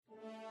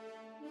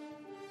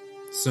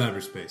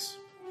Cyberspace.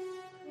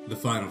 The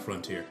final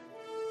frontier.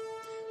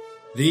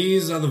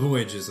 These are the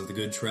voyages of the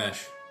Good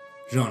Trash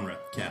genre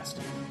cast.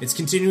 Its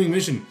continuing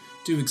mission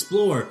to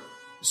explore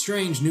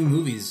strange new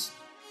movies,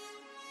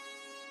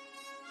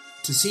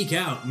 to seek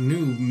out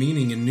new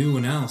meaning and new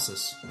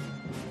analysis,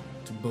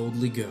 to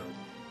boldly go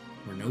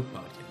where no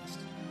podcast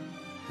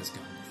has gone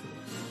before.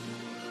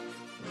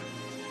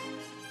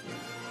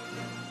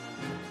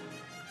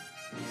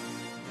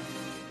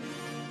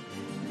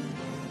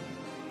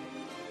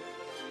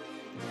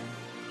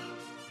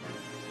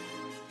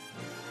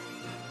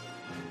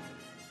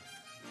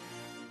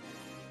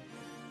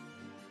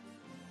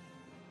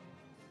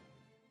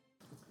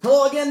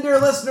 Hello again, dear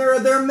listener.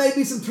 There may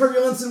be some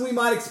turbulence and we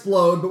might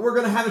explode, but we're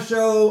going to have a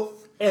show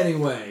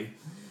anyway.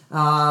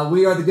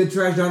 We are the Good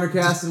Trash Genre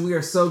Cast, and we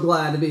are so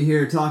glad to be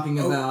here talking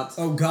about...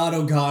 Oh God,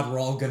 we're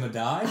all gonna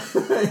die?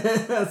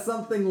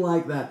 something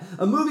like that.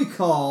 A movie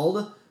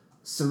called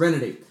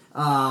Serenity.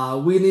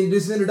 We need to do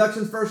some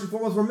introductions first and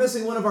foremost. We're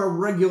missing one of our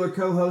regular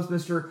co-hosts,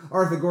 Mr.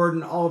 Arthur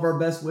Gordon. All of our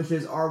best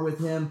wishes are with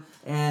him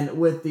and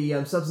with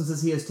the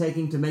substances he is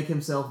taking to make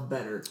himself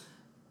better.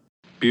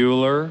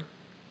 Bueller.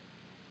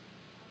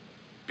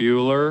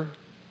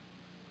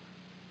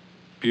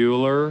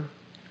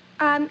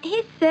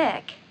 He's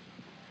sick.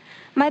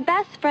 My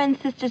best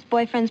friend's sister's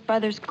boyfriend's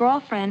brother's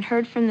girlfriend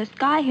heard from this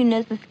guy who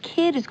knows this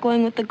kid is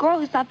going with the girl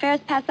who saw Ferris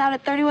pass out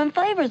at 31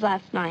 Flavors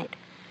last night.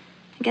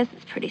 I guess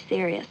it's pretty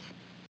serious.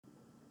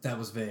 That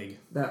was vague.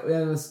 That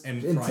was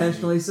And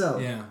intentionally frightening. so.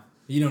 Yeah.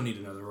 You don't need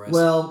another rest.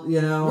 Well,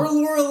 you know... We're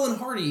Laurel and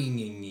Hardying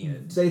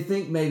it. They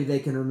think maybe they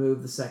can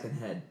remove the second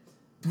head.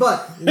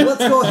 But let's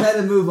go ahead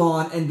and move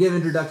on and give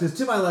introductions.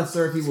 To my left,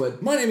 sir, if you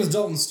would. My name is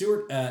Dalton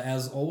Stewart.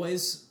 As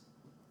always,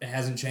 it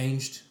hasn't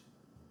changed.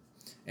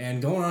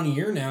 And going on a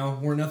year now,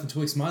 where nothing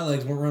twixt my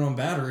legs won't run on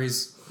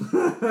batteries.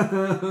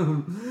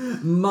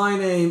 My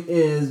name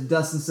is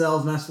Dustin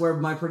Sells, and I swear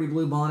by my pretty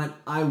blue bonnet,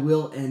 I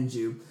will end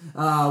you.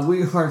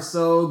 We are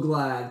so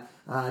glad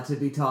to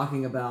be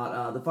talking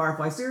about the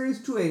Firefly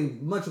series to a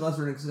much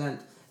lesser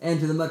extent, and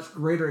to the much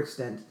greater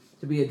extent,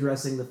 to be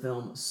addressing the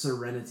film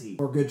Serenity,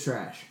 or Good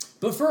Trash.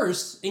 But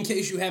first, in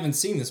case you haven't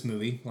seen this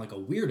movie, like a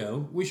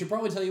weirdo, we should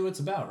probably tell you what it's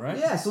about, right?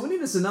 Yeah, so we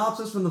need a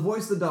synopsis from the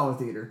voice of the Dollar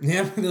Theater.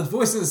 Yeah, the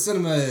voice of the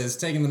cinema is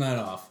taking the night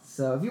off.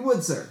 So, if you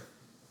would, sir.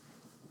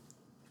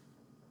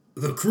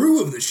 The crew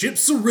of the ship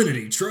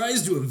Serenity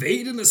tries to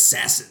evade an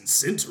assassin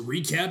sent to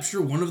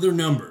recapture one of their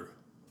number,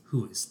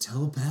 who is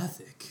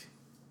telepathic.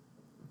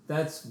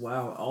 That's,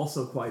 wow,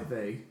 also quite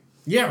vague.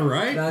 Yeah,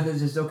 right? That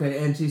is just,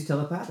 okay, and she's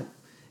telepathic.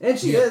 And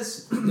she Yeah.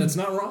 is. That's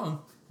not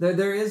wrong.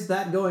 There is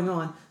that going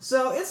on.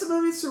 So, it's the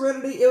movie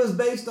Serenity. It was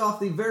based off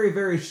the very,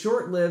 very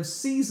short-lived,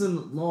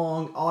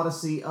 season-long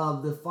odyssey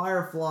of the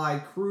Firefly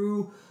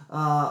crew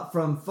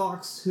from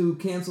Fox, who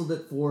canceled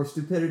it for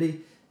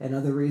stupidity and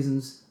other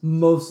reasons,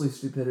 mostly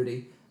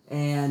stupidity.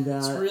 And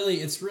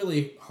It's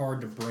really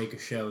hard to break a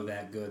show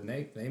that good.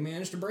 They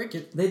managed to break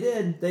it. They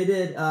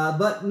did.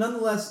 But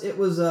nonetheless, it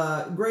was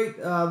a great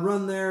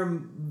run there.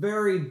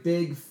 Very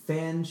big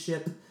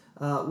fanship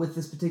with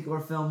this particular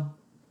film.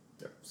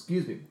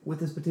 With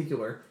this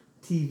particular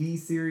TV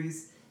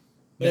series.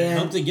 That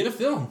helped to get a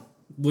film,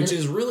 which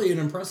is really an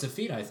impressive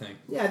feat, I think.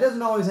 Yeah, it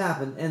doesn't always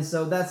happen, and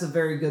so that's a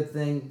very good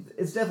thing.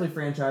 It's definitely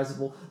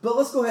franchisable. But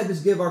let's go ahead and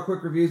just give our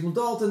quick reviews. Well,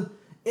 Dalton,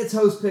 it's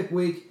host pick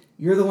week.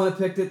 You're the one that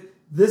picked it.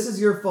 This is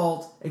your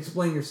fault.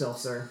 Explain yourself,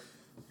 sir.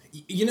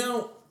 You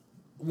know,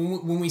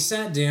 when we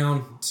sat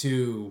down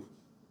to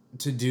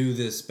do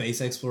this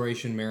space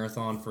exploration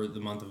marathon for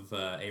the month of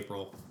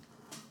April,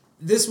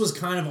 this was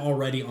kind of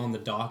already on the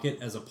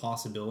docket as a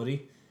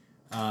possibility.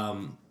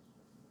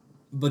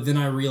 But then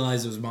I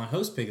realized it was my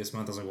host pick this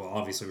month. I was like, well,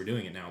 obviously we're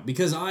doing it now.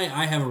 Because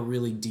I have a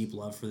really deep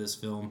love for this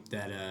film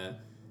that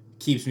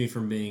keeps me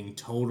from being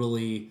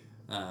totally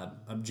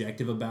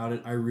objective about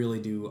it. I really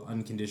do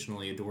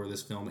unconditionally adore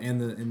this film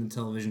and the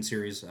television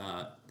series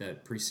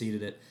that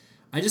preceded it.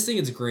 I just think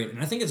it's great.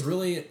 And I think it's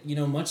really,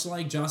 much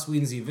like Joss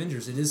Whedon's The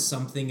Avengers, it is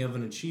something of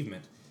an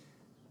achievement.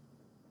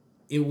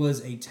 It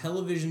was a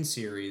television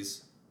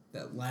series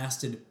that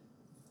lasted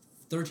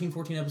 13,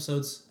 14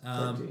 episodes.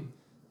 13.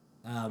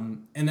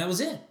 And that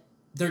was it.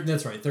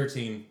 That's right,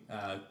 13.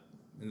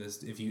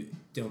 If you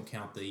don't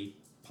count the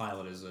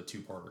pilot as a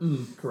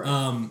two-parter. Correct.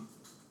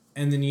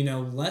 And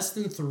then, less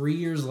than 3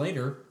 years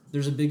later,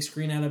 there's a big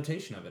screen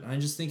adaptation of it. And I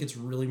just think it's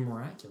really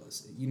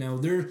miraculous.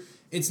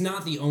 It's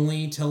not the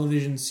only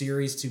television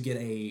series to get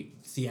a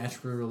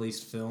theatrically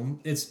released film.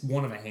 It's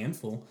one of a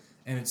handful,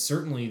 and it's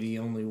certainly the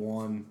only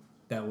one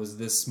that was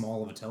this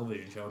small of a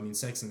television show. I mean,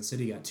 Sex and the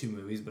City got 2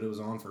 movies, but it was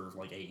on for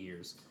like 8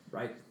 years.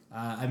 Right.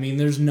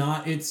 There's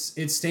not... It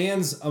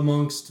stands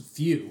amongst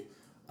few,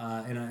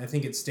 and I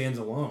think it stands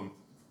alone.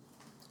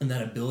 And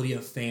that ability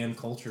of fan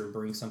culture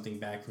brings something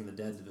back from the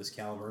dead to this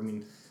caliber. I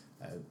mean,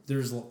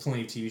 there's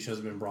plenty of TV shows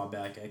that have been brought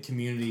back.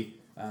 Community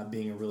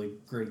being a really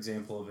great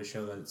example of a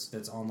show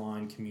that's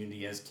online.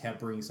 Community has kept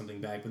bringing something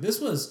back. But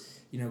this was,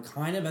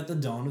 kind of at the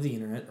dawn of the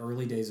internet,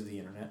 early days of the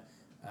internet.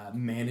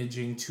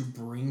 managing to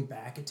bring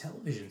back a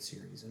television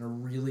series in a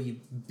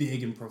really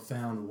big and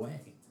profound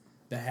way.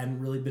 that hadn't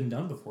really been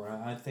done before.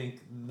 I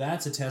think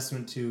that's a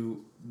testament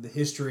to the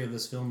history of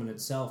this film in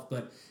itself.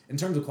 But in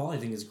terms of quality,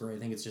 I think it's great. I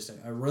think it's just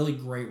a really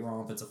great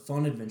romp. It's a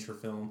fun adventure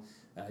film.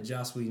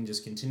 Joss Whedon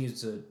just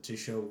continues to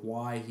show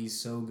why he's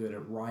so good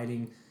at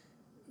writing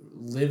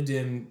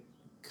lived-in,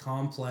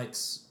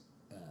 complex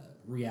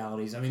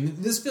realities. I mean,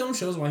 this film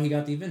shows why he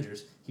got the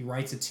Avengers. He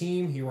writes a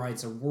team, he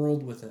writes a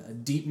world with a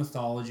deep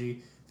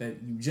mythology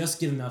that you just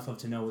get enough of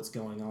to know what's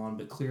going on,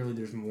 but clearly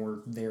there's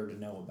more there to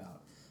know about.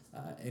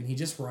 And he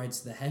just writes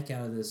the heck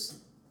out of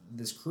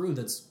this crew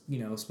that's,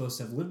 supposed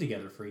to have lived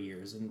together for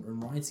years and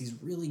writes these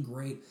really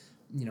great,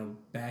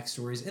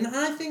 backstories. And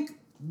I think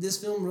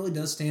this film really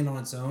does stand on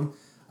its own.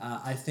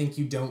 I think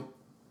you don't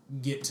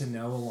get to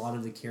know a lot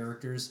of the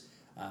characters.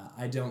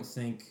 I don't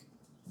think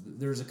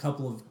there's a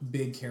couple of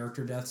big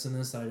character deaths in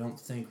this that I don't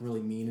think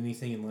really mean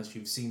anything unless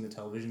you've seen the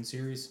television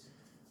series,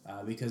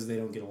 because they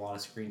don't get a lot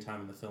of screen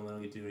time in the film. They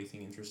don't get to do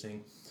anything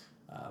interesting.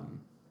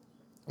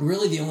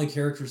 Really, the only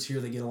characters here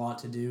that get a lot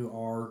to do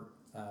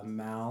are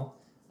Mal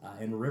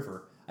and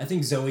River. I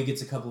think Zoe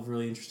gets a couple of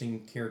really interesting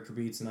character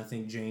beats, and I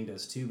think Jane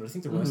does too, but I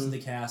think the rest of the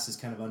cast is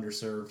kind of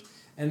underserved.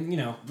 And,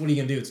 what are you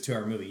going to do? It's a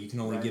 2-hour movie. You can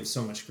only give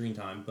so much screen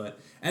time. But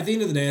at the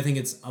end of the day, I think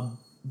it's a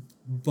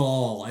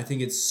ball. I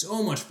think it's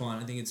so much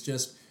fun. I think it's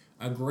just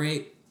a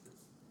great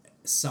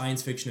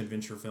science fiction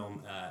adventure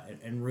film,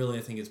 and really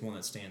I think it's one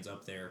that stands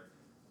up there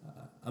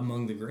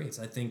among the greats.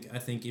 I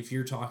think if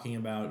you're talking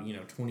about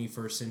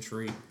 21st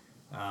century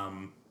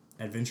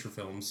adventure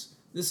films,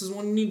 this is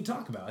one you need to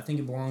talk about. I think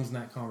it belongs in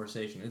that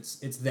conversation.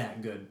 It's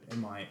that good in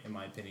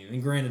my opinion.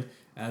 And granted,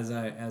 as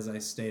I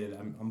stated,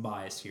 I'm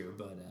biased here,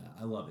 but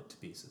I love it to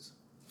pieces.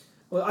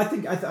 Well, I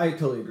think I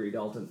totally agree,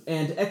 Dalton.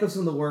 And to echo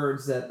some of the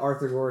words that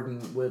Arthur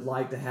Gordon would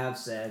like to have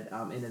said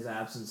in his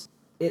absence,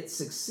 it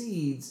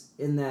succeeds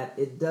in that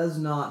it does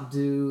not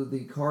do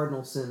the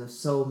cardinal sin of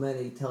so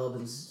many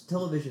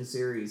television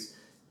series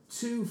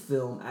to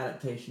film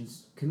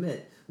adaptations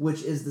commit,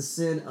 which is the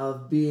sin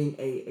of being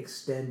a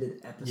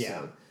extended episode.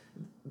 Yeah.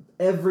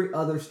 Every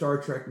other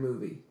Star Trek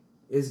movie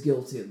is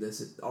guilty of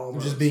this.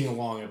 Almost. Just being a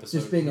long episode.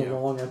 Just being a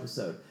long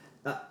episode.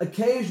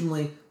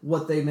 Occasionally,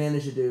 what they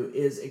manage to do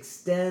is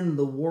extend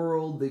the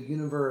world, the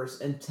universe,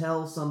 and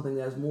tell something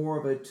that's more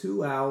of a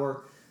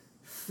 2-hour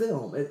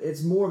film.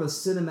 It's more of a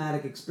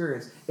cinematic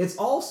experience. It's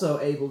also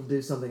able to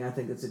do something I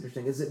think that's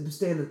interesting, is it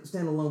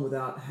stand alone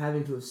without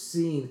having to have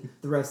seen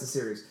the rest of the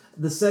series.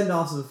 The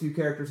send-offs of a few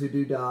characters who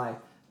do die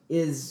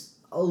is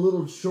a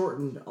little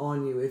shortened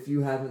on you if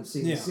you haven't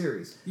seen the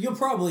series. You'll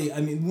probably,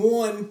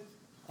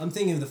 I'm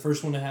thinking of the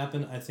first one to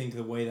happen. I think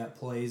the way that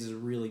plays is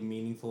really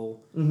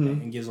meaningful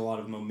and gives a lot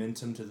of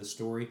momentum to the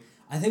story.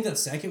 I think that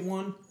second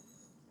one,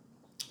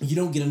 you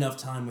don't get enough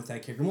time with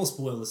that character. And we'll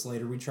spoil this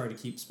later. We try to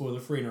keep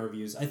spoiler-free in our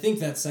reviews. I think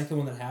that second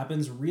one that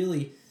happens,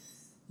 really,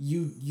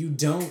 you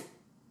don't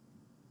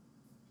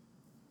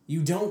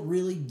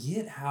really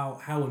get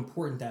how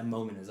important that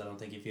moment is, I don't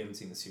think, if you haven't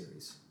seen the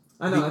series.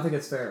 I know, I think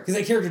it's fair. Because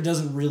that character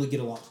doesn't really get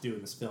a lot to do in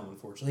this film,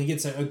 unfortunately. He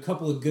gets a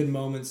couple of good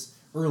moments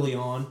early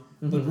on,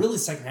 but really the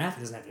second half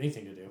he doesn't have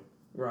anything to do.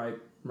 Right.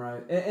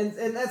 And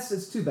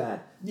it's too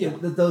bad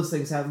that those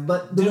things happen.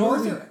 But did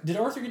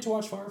Arthur get to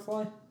watch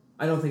Firefly?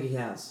 I don't think he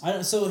has.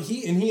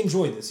 He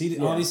enjoyed this.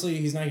 Obviously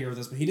he's not here with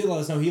us, but he did let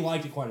us know he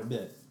liked it quite a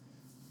bit.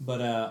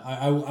 But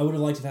I would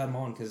have liked to have had him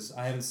on because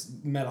I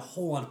haven't met a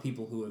whole lot of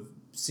people who have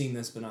seen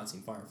this but not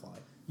seen Firefly.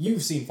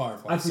 You've seen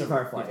Firefly. I've seen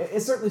Firefly. Yeah. It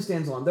certainly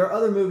stands alone. There are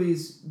other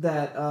movies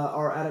that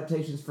are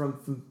adaptations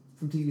from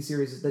TV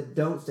series that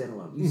don't stand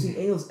alone. You see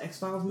any of those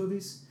X-Files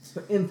movies?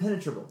 They're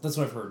impenetrable. That's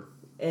what I've heard.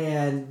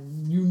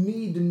 And you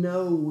need to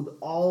know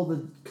all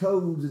the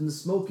codes and the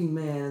smoking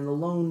man and the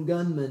lone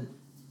gunman,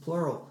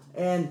 plural,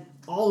 and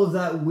all of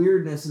that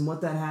weirdness and what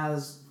that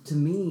has to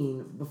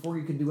mean before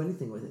you can do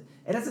anything with it.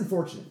 And that's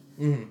unfortunate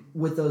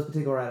with those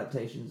particular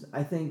adaptations.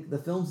 I think the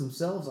films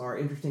themselves are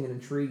interesting and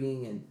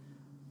intriguing and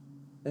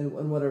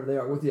whatever they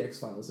are, with the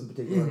X-Files in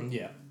particular.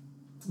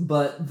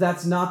 But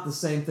that's not the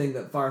same thing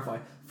that Firefly.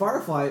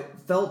 Firefly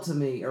felt to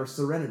me, or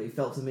Serenity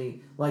felt to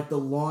me, like the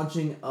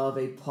launching of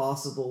a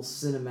possible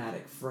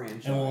cinematic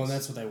franchise. And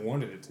that's what they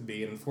wanted it to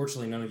be. And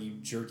unfortunately, none of you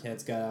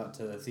jerkheads got out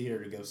to the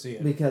theater to go see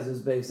it. Because it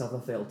was based off a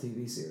failed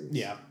TV series.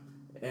 Yeah.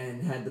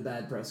 And had the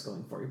bad press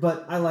going for you.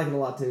 But I like it a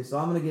lot too, so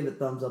I'm going to give it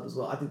thumbs up as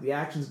well. I think the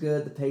action's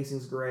good, the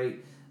pacing's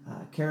great,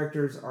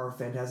 characters are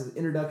fantastic. The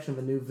introduction of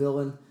a new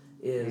villain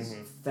is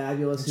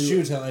fabulous.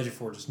 Chiwetel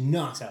Ejiofor just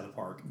knocks out of the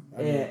park.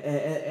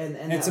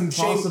 And that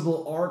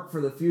possible arc for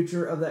the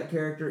future of that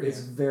character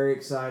is very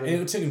exciting.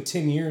 And it took him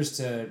 10 years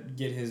to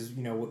get his,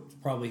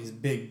 probably his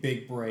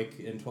big break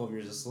in 12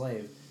 Years a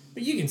Slave.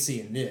 But you can see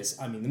in this,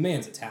 the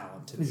man's a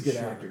talent. He's a good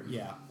actor.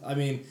 Yeah.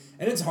 And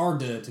it's hard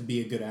to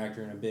be a good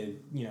actor in a big,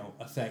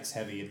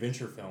 effects-heavy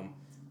adventure film.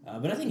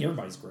 But I think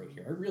everybody's great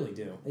here. I really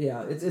do.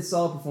 Yeah, it's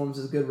solid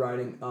performances, good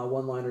writing,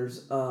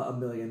 one-liners, a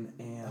million,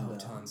 and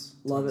tons.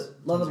 Love it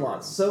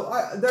lots. So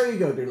there you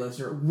go, dear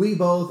listener. We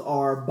both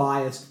are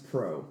biased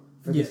pro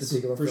for this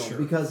particular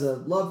film because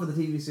of love for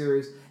the TV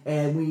series,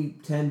 and we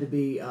tend to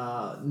be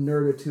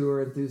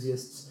nerdature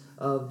enthusiasts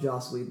of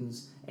Joss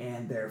Whedon's,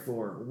 and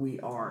therefore we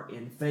are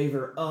in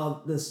favor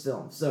of this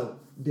film. So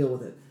deal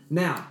with it.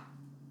 Now,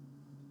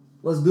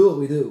 let's do what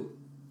we do.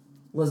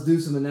 Let's do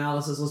some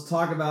analysis. Let's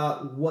talk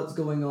about what's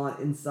going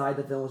on inside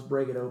the film. Let's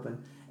break it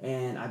open.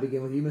 And I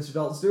begin with you, Mr.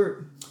 Dalton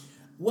Stewart.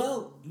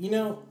 Well,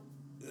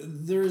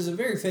 there's a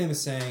very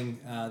famous saying,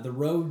 the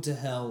road to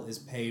hell is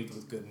paved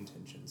with good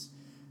intentions.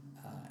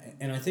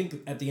 And I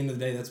think at the end of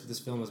the day, that's what this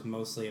film is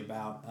mostly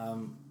about.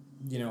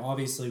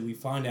 Obviously we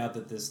find out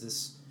that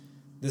this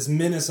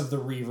menace of the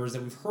Reavers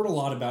that we've heard a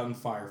lot about in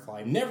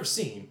Firefly, never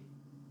seen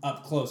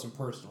up close and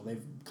personal.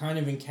 They've kind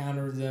of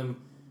encountered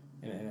them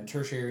in a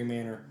tertiary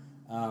manner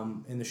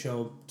in the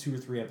show, 2 or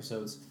 3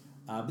 episodes.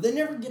 But they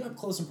never get up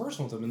close and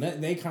personal with them.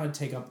 And they kind of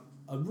take up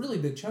a really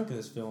big chunk of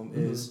this film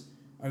is...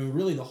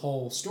 really the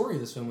whole story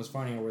of this film was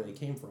finding out where they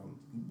came from.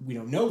 We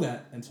don't know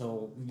that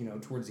until,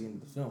 towards the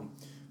end of the film.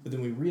 But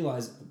then we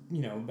realize,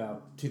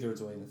 about 2/3 of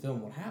the way in the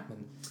film what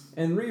happened.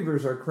 And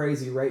Reavers are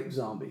crazy rape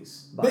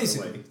zombies, by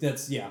Basically, the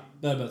way.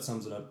 that about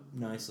sums it up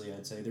nicely,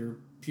 I'd say. They're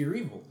pure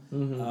evil.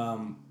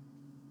 Mm-hmm.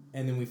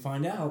 And then we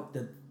find out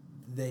that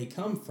they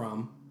come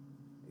from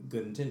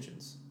good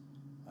intentions.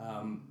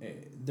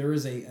 There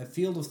is a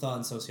field of thought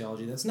in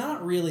sociology that's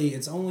not really,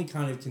 it's only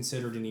kind of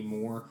considered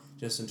anymore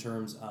just in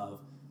terms of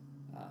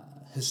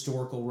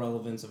historical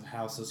relevance of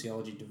how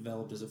sociology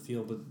developed as a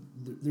field, but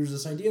there's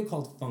this idea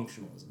called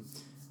functionalism.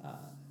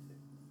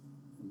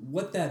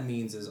 What that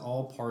means is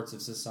all parts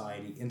of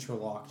society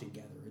interlock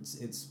together.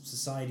 It's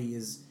society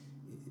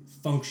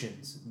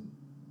functions.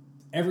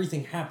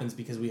 Everything happens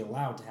because we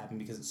allow it to happen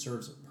because it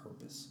serves a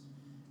purpose.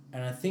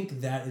 And I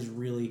think that is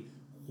really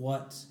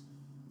what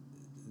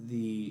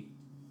the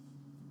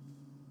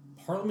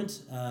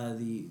Parliament,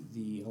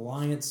 the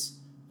Alliance,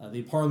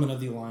 the Parliament of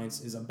the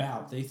Alliance is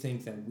about. They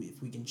think that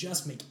if we can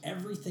just make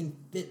everything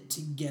fit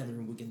together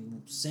and we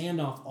can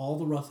sand off all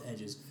the rough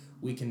edges,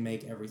 we can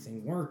make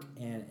everything work.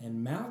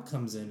 And Mal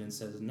comes in and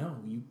says, no,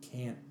 you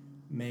can't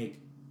make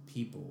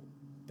people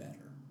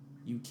better.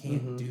 You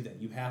can't do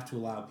that. You have to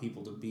allow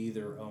people to be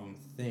their own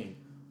thing.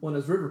 Well,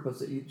 as River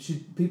puts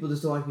it, people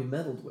just don't like to be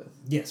meddled with.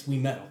 Yes, we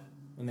meddle,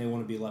 and they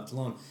want to be left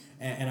alone.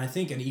 And I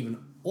think an even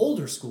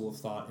older school of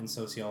thought in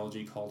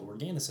sociology called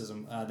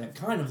organicism that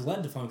kind of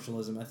led to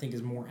functionalism, I think,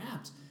 is more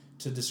apt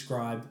to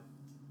describe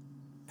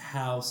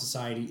how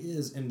society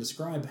is and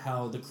describe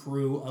how the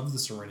crew of the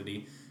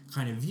Serenity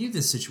kind of view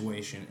this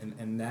situation,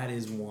 and that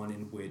is one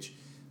in which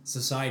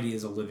society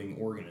is a living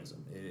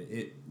organism.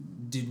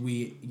 Did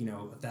we,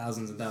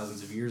 thousands and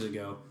thousands of years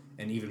ago,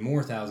 and even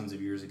more thousands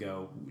of years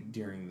ago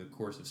during the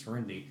course of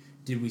Serenity,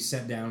 did we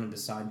sit down and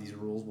decide these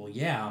rules? Well,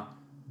 yeah,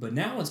 but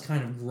now it's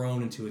kind of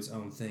grown into its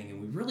own thing,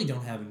 and we really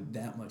don't have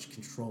that much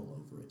control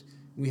over it.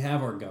 We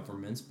have our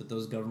governments, but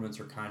those governments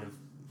are kind of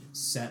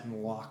set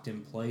and locked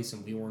in place,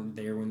 and we weren't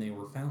there when they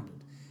were founded.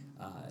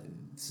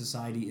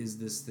 Society is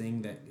this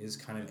thing that is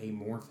kind of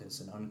amorphous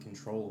and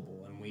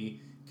uncontrollable, and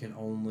we can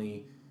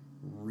only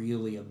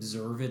really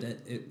observe it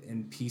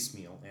in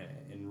piecemeal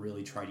and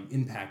really try to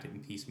impact it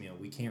in piecemeal.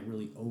 We can't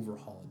really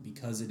overhaul it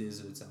because it is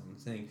its own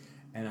thing,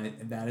 and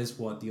that is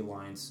what the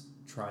Alliance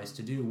tries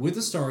to do with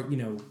the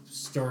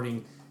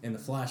starting in the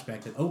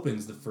flashback that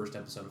opens the first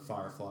episode of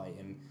Firefly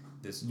in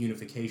this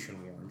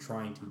unification war and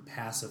trying to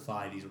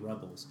pacify these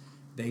rebels.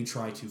 They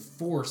try to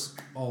force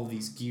all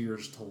these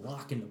gears to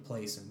lock into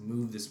place and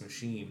move this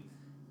machine.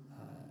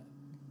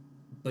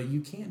 But you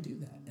can't do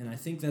that. And I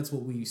think that's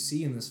what we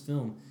see in this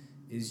film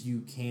is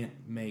you can't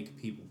make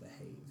people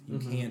behave. You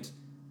can't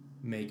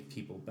make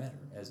people better,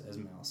 as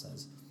Mal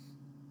says.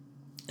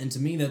 And to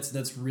me,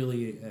 that's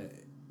really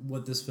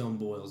what this film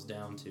boils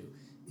down to,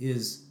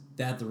 is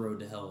that the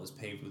road to hell is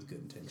paved with good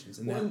intentions.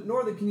 And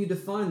nor can you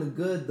define the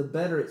good, the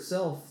better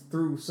itself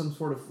through some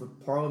sort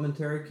of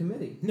parliamentary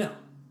committee. No.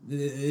 It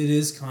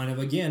is kind of,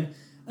 again,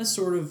 a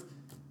sort of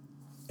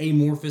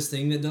amorphous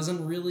thing that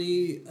doesn't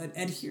really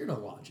adhere to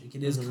logic.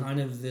 It is kind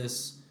of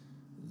this,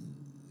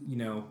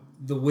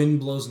 the wind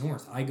blows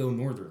north, I go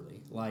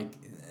northerly.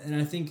 And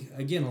I think,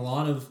 again, a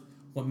lot of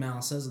what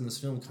Mal says in this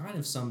film kind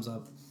of sums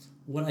up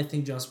what I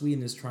think Joss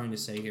Whedon is trying to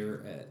say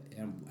here,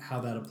 and how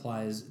that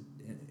applies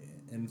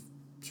in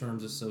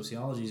terms of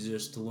sociology is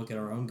just to look at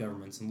our own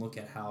governments and look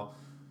at how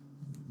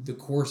the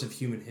course of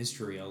human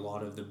history, a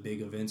lot of the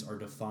big events are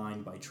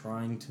defined by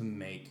trying to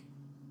make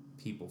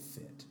people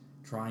fit,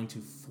 trying to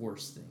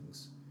force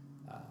things,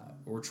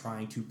 or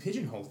trying to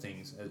pigeonhole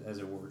things, as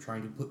it were,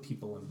 trying to put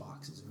people in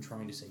boxes and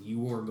trying to say,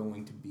 you are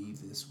going to be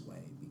this way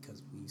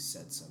because we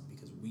said so,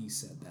 because we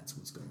said that's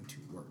what's going to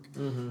work.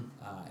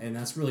 And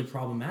that's really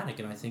problematic,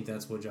 and I think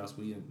that's what Joss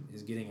Whedon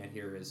is getting at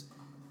here is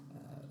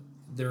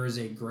there is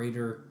a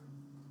greater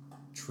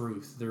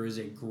truth, there is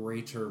a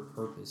greater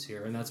purpose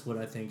here, and that's what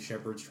I think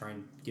Shepard's trying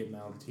to get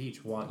Mal to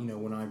teach. Why,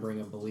 when I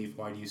bring up belief,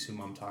 why do you assume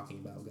I'm talking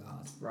about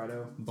God?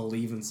 Righto.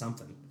 Believe in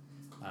something,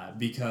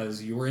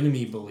 because your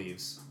enemy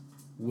believes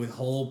with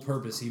whole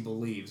purpose. He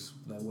believes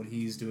that what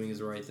he's doing is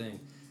the right thing,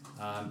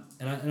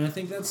 and I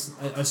think that's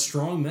a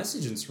strong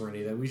message in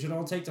Serenity that we should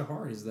all take to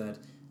heart. Is that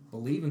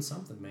believe in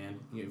something, man.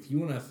 If you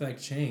want to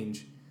affect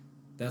change,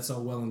 that's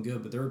all well and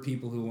good, but there are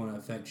people who want to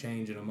affect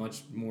change in a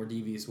much more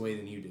devious way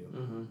than you do.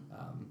 Mm-hmm.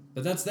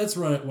 But that's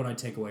what I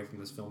take away from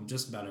this film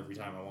just about every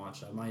time I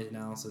watch it. My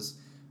analysis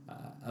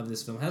of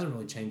this film hasn't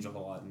really changed a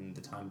whole lot in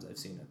the times I've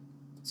seen it.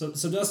 So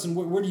Dustin,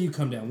 where do you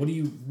come down?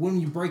 When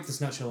you break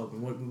this nutshell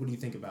open, what do you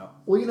think about?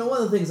 Well,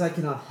 one of the things I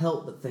cannot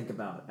help but think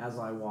about as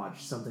I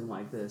watch something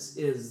like this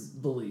is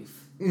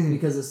belief,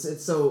 because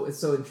it's so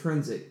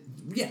intrinsic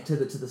to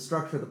the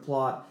structure of the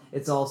plot.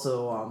 It's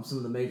also some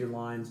of the major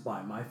lines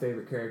by my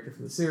favorite character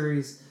from the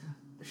series,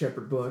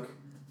 Shepherd Book,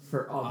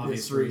 for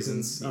obvious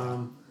reasons.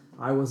 Yeah.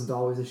 I wasn't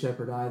always a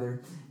shepherd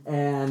either,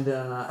 and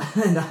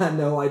I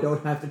know I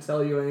don't have to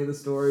tell you any of the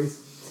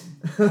stories.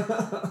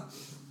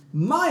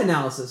 My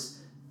analysis,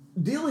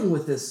 dealing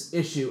with this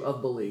issue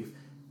of belief,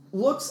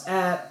 looks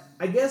at,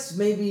 I guess,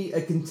 maybe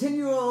a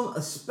continuum,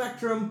 a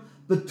spectrum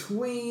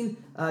between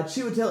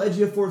Chiwetel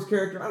Ejiofor's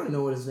character, I don't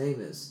know what his name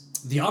is.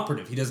 The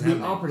operative. He doesn't have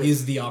a name.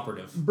 He's the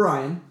operative.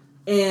 Brian,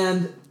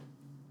 and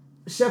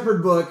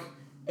Shepherd Book,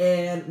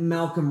 and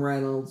Malcolm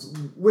Reynolds,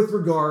 with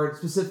regard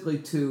specifically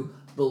to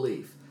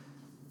belief.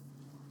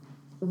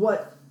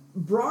 What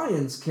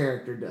Brian's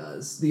character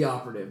does, the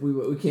operative,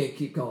 we can't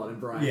keep calling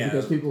him Brian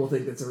because people will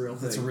think that's a real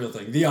thing. That's a real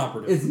thing. The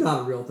operative. It's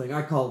not a real thing.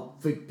 I call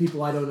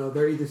people I don't know,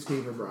 they're either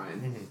Steve or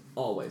Brian.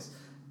 Always.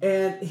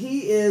 And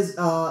he is, he's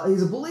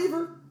a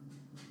believer.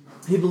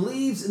 He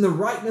believes in the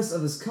rightness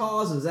of his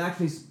cause and is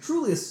actually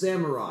truly a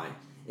samurai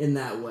in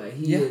that way.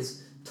 He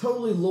is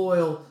totally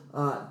loyal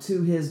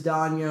to his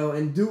daimyo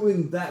and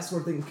doing that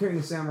sort of thing, carrying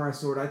a samurai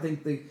sword. I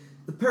think the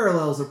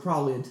parallels are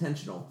probably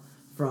intentional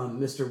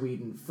from Mr.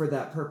 Whedon for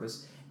that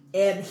purpose.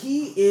 And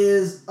he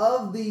is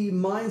of the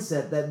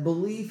mindset that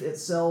belief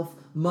itself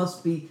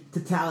must be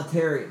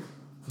totalitarian.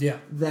 Yeah.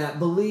 That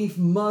belief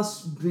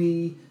must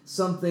be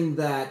something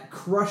that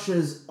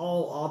crushes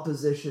all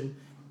opposition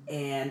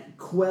and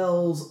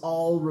quells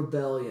all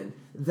rebellion.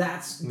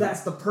 That's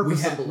the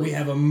purpose of belief. We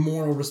have a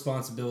moral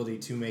responsibility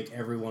to make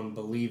everyone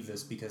believe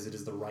this because it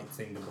is the right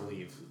thing to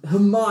believe.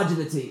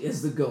 Homogeneity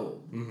is the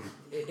goal.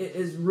 It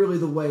is really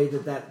the way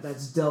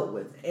that's dealt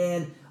with.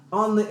 And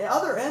on the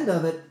other end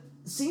of it,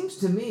 seems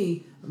to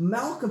me,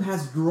 Malcolm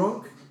has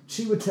drunk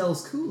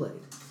Chiwetel's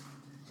Kool-Aid.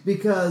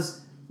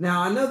 Because,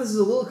 now I know this is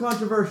a little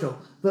controversial,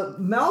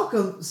 but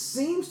Malcolm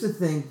seems to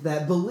think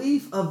that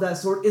belief of that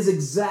sort is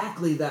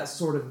exactly that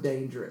sort of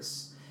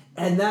dangerous.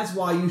 And that's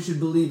why you should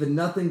believe in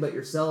nothing but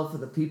yourself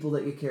and the people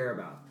that you care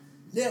about.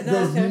 Yeah,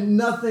 no, There's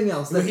nothing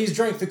else. Well, he's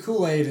drank the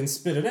Kool-Aid and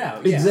spit it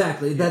out.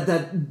 Exactly.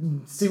 That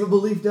see what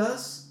belief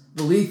does?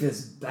 Belief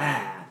is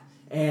bad.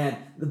 And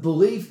the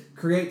belief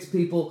creates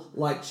people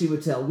like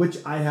Chiwetel, which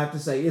I have to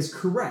say is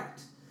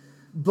correct.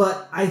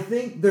 But I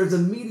think there's a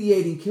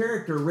mediating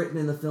character written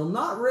in the film,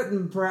 not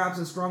written perhaps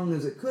as strongly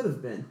as it could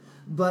have been,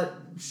 but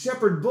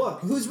Shepherd Book.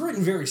 Who's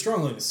written very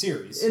strongly in the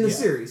series. In the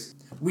series.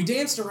 We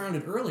danced around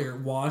it earlier.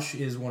 Wash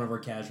is one of our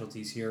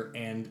casualties here,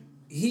 and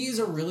he is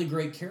a really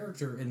great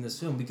character in this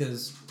film,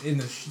 because, in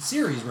the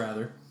series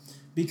rather,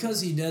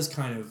 because he does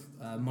kind of,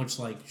 much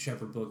like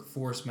Shepherd Book,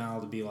 force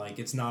Mal to be like,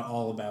 it's not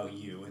all about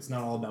you. It's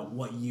not all about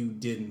what you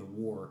did in the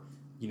war.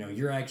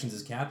 Your actions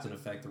as captain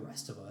affect the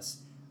rest of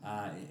us.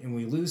 And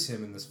we lose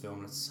him in this film,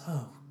 and it's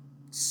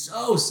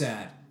so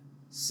sad.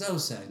 So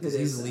sad, because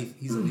he's a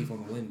leaf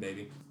on the wind,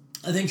 baby.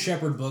 I think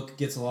Shepherd Book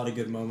gets a lot of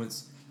good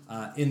moments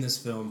in this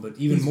film, but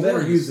even he's more...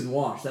 better used in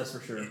Wash, that's for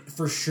sure.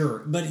 For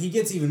sure. But he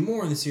gets even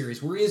more in the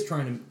series, where he is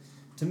trying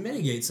to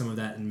mitigate some of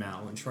that in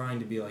Mal, and trying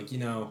to be like,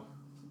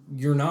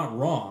 you're not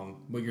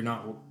wrong, but you're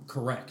not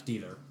correct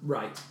either.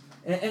 Right.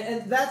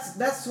 And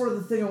that's sort of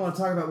the thing I want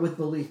to talk about with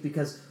belief,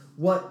 because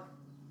what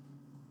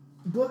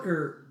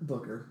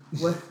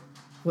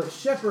what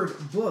Shepherd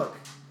Book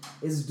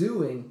is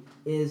doing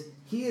is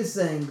he is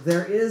saying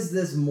there is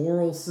this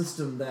moral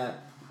system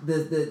that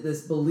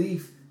this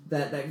belief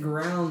that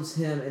grounds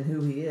him in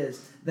who he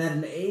is, that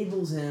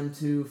enables him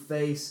to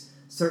face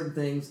certain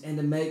things and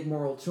to make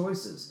moral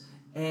choices.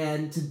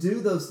 And to do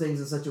those things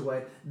in such a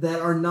way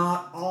that are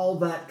not all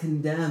that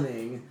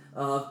condemning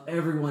of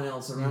everyone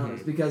else around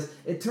us. Because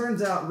it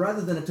turns out,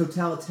 rather than a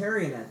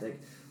totalitarian ethic,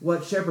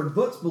 what Shepherd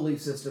Book's belief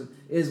system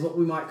is what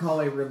we might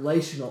call a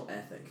relational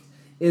ethic.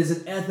 It is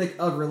an ethic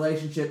of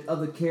relationship,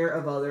 of the care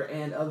of other,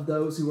 and of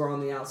those who are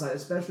on the outside,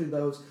 especially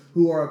those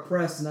who are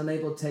oppressed and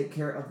unable to take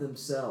care of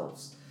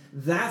themselves.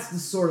 That's the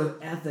sort of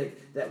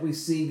ethic that we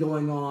see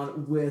going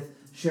on with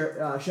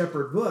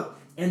Shepherd Book.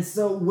 And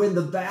so when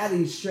the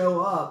baddies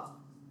show up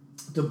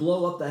to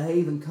blow up the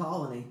Haven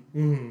colony,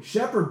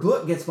 Shepherd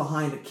Book gets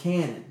behind a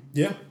cannon.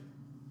 Yeah.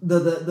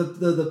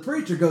 The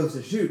preacher goes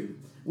to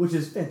shooting, which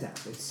is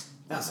fantastic.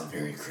 That's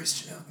very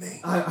Christian of me.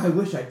 I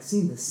wish I'd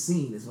seen this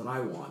scene is what I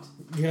want.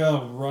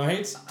 Yeah,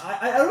 right?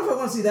 I don't know if I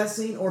want to see that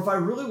scene, or if I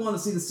really want to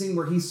see the scene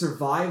where he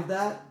survived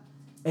that,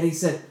 and he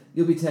said,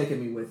 "You'll be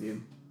taking me with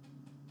you.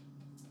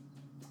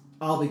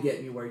 I'll be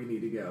getting you where you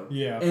need to go."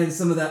 Yeah. And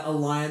some of that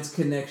alliance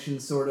connection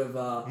sort of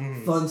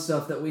fun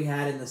stuff that we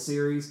had in the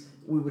series,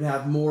 we would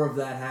have more of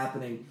that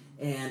happening,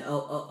 and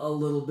a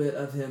little bit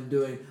of him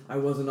doing, I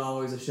wasn't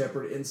always a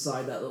shepherd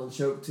inside that little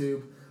choke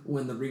tube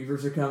when the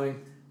Reavers are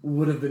coming.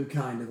 would have been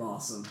kind of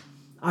awesome.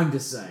 I'm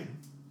just saying.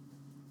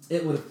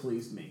 It would have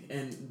pleased me,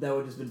 and that would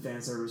have just been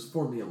fan service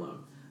for me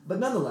alone. But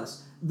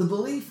nonetheless, the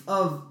belief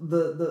of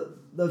the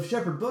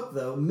Shepherd book,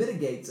 though,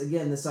 mitigates,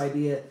 again, this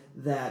idea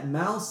that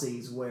Mal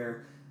sees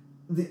where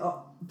the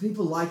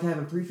people like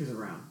having preachers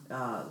around,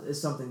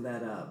 is something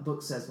that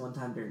Book says one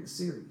time during the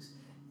series.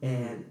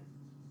 And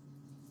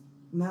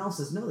Mal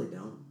says, no, they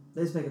don't.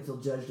 They just make him feel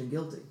judged and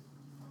guilty.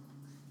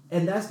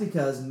 And that's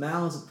because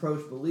Mal has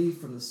approached belief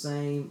from the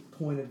same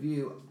point of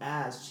view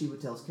as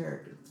Chiwetel's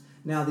character.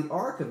 Now, the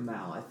arc of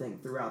Mal, I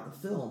think, throughout the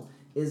film,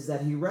 is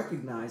that he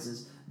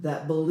recognizes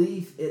that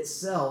belief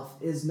itself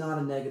is not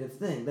a negative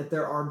thing, that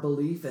there are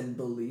belief and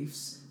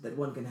beliefs that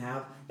one can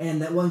have,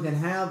 and that one can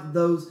have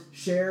those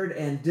shared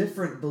and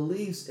different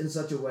beliefs in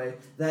such a way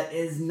that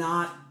is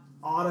not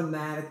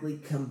automatically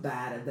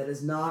combative, that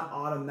is not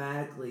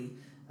automatically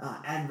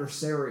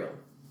adversarial.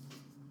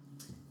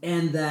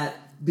 And that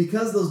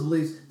because those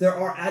beliefs, there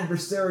are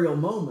adversarial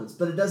moments,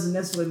 but it doesn't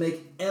necessarily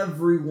make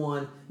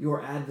everyone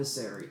your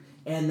adversary.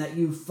 And that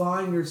you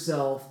find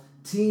yourself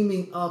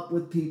teaming up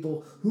with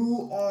people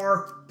who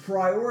are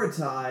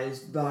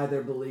prioritized by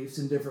their beliefs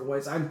in different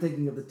ways. I'm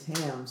thinking of the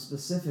TAM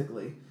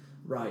specifically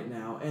right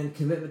now, and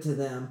commitment to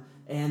them,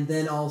 and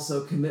then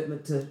also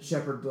commitment to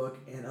Shepherd Book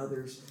and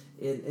others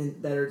in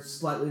that are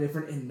slightly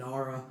different. In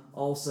Nara,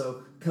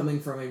 also coming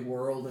from a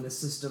world and a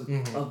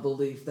system of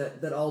belief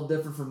that all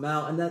differ from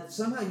Mal, and that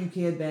somehow you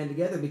can band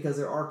together because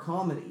there are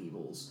common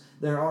evils.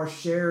 There are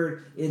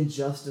shared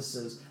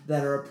injustices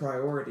that are a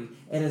priority.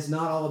 And it's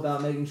not all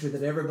about making sure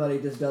that everybody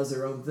just does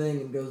their own thing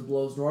and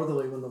blows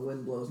northerly when the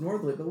wind blows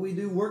northerly. But we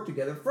do work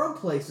together from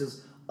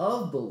places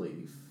of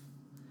belief,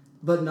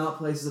 but not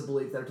places of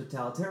belief that are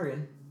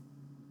totalitarian,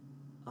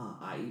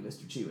 i.e.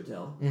 Mr.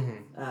 Chiwetel,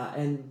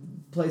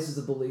 and places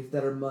of belief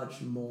that are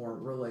much more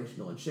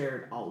relational and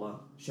shared, a la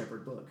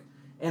Shepherd Book.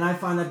 And I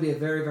find that to be a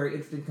very, very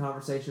interesting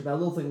conversation about a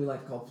little thing we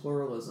like to call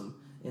pluralism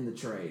in the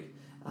trade.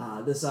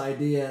 This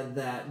idea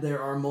that there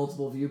are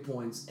multiple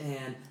viewpoints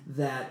and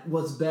that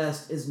what's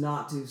best is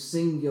not to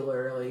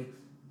singularly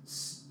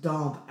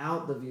stomp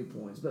out the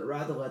viewpoints, but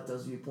rather let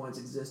those viewpoints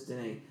exist in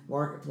a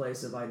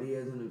marketplace of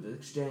ideas and of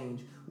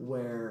exchange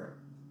where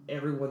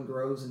everyone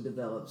grows and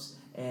develops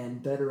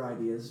and better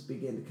ideas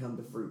begin to come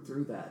to fruit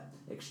through that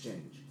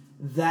exchange.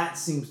 That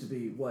seems to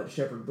be what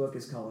Shepherd Book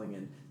is calling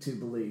in to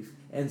belief.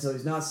 And so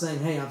he's not saying,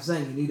 hey, I'm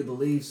saying you need to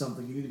believe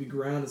something, you need to be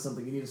grounded in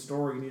something, you need a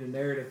story, you need a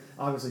narrative.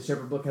 Obviously,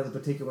 Shepherd Book has a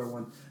particular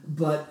one.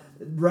 But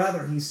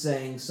rather, he's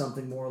saying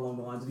something more along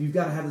the lines of you've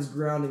got to have this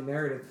grounding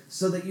narrative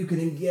so that you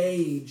can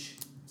engage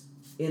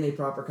in a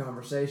proper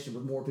conversation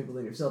with more people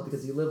than yourself.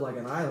 Because you live like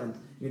an island,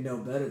 you're no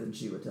better than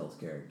Chiwetel's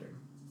character.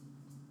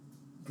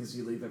 Because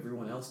you leave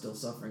everyone else still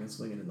suffering and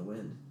swinging in the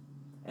wind.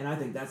 And I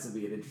think that's going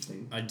to be an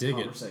interesting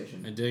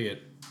conversation. I dig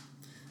it.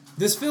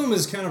 This film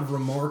is kind of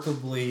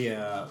remarkably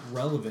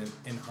relevant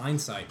in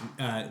hindsight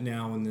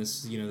now in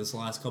this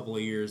last couple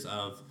of years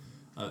of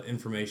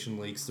information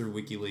leaks through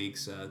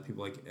WikiLeaks,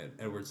 people like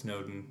Edward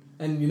Snowden.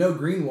 And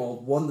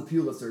Greenwald won the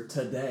Pulitzer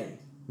today.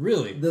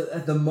 Really?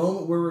 At the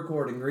moment we're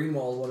recording,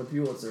 Greenwald won a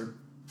Pulitzer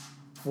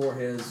for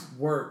his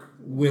work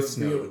with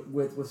Snowden.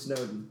 With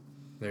Snowden.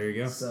 There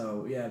you go.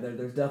 So, yeah,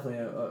 there's definitely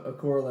a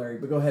corollary.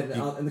 But go ahead,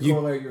 and the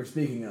corollary you were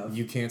speaking of.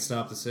 You can't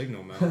stop the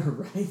signal, man.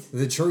 Right?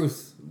 The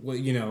truth,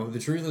 the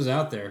truth is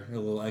out there. A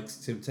little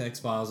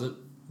X-Files it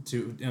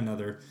to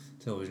another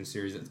television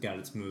series that's got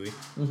its movie.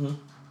 Mm-hmm.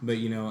 But,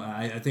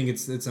 I think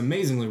it's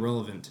amazingly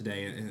relevant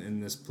today in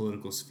this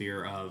political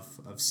sphere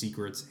of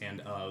secrets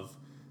and of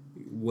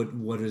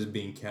what is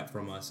being kept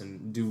from us,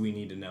 and do we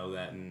need to know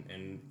that,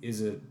 and is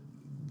it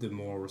the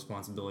moral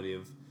responsibility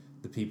of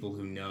the people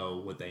who know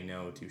what they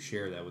know to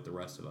share that with the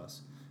rest of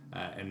us?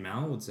 And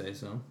Mal would say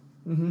so.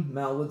 Mm-hmm.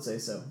 Mal would say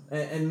so.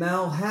 And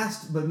Mal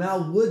but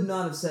Mal would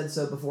not have said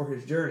so before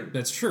his journey.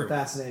 That's true.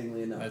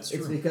 Fascinatingly enough. That's true.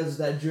 It's because of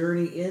that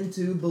journey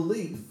into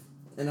belief.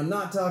 And I'm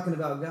not talking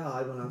about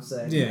God when I'm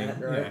saying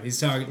that, right? Yeah, he's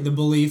talking the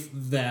belief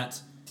that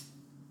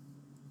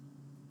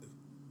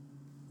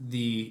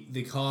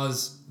the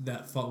cause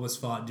that was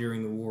fought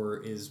during the war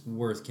is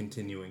worth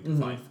continuing to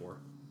fight for.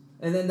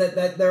 And then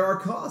that there are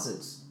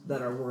causes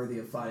that are worthy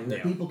of fighting, that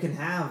Yeah. people can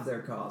have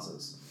their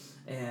causes,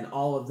 and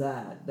all of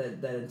that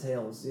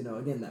entails,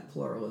 again, that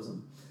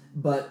pluralism.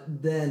 But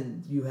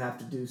then you have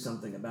to do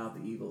something about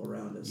the evil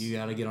around us. You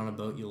got to get on a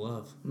boat you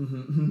love.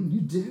 Mm-hmm.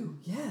 You do,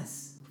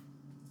 yes.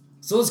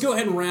 So let's go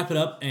ahead and wrap it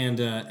up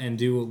and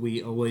do what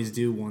we always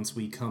do once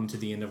we come to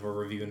the end of our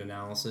review and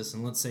analysis.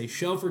 And let's say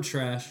shelf or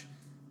trash,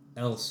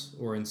 else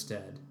or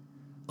instead.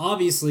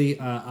 Obviously,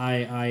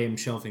 I am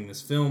shelving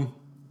this film.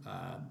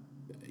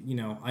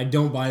 I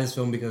don't buy this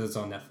film because it's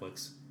on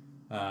Netflix.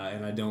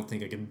 And I don't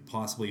think I could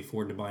possibly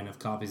afford to buy enough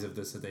copies of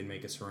this that they'd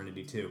make a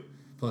Serenity 2.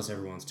 Plus,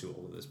 everyone's too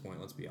old at this point,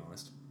 let's be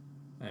honest.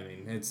 I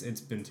mean, it's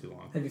been too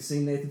long. Have you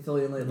seen Nathan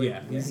Fillion lately?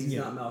 Yeah, He's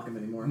not Malcolm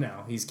anymore.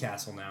 No, he's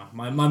Castle now.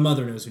 My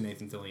mother knows who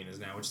Nathan Fillion is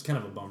now, which is kind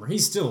of a bummer.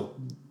 He's still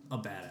a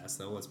badass,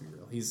 though. Let's be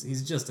real.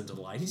 He's just a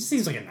delight. He just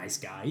seems like a nice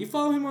guy. You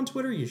follow him on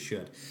Twitter, you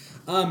should.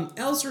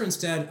 Else or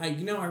instead,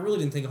 I really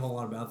didn't think a whole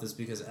lot about this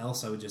because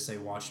else I would just say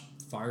watch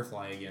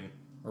Firefly again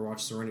or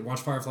watch Serenity.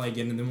 Watch Firefly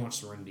again and then watch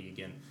Serenity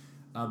again.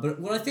 But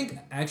what I think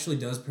actually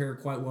does pair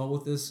quite well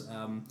with this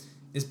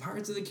is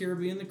Pirates of the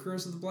Caribbean: The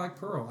Curse of the Black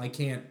Pearl. I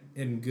can't,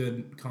 in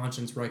good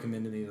conscience,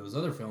 recommend any of those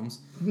other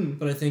films,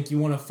 but I think you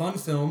want a fun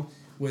film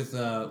with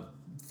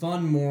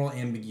fun moral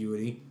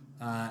ambiguity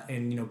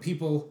and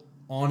people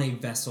on a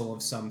vessel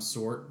of some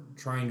sort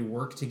trying to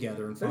work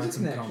together and find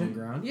some common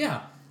ground.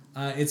 Yeah,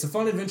 it's a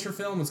fun adventure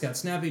film. It's got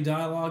snappy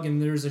dialogue and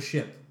there's a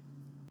ship.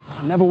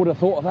 I never would have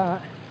thought of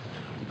that.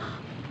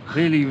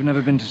 Clearly, you've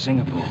never been to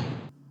Singapore.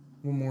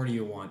 What more do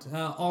you want?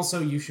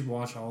 Also, you should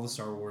watch all the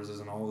Star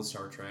Warses and all the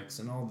Star Treks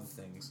and all the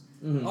things.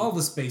 All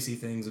the spacey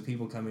things of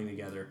people coming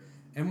together.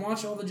 And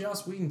watch all the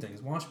Joss Whedon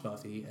things. Watch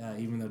Buffy,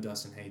 even though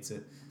Dustin hates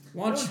it.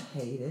 I don't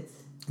hate it.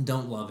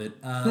 Don't love it.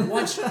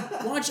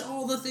 Watch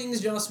all the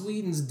things Joss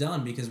Whedon's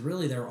done, because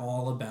really they're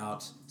all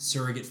about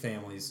surrogate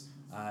families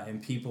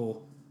and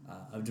people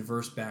of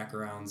diverse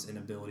backgrounds and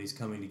abilities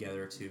coming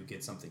together to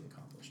get something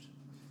accomplished.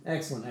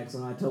 Excellent.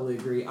 I totally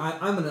agree.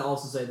 I'm going to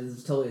also say that this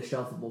is totally a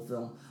shelfable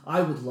film.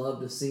 I would love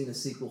to have seen a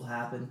sequel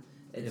happen.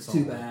 It's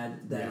too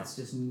bad that it's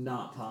just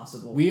not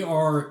possible. We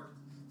are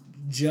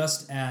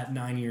just at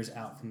 9 years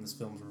out from this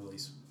film's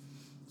release.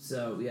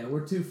 So, yeah,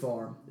 we're too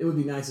far. It would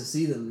be nice to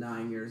see them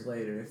 9 years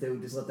later if they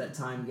would just let that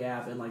time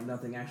gap and,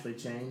 nothing actually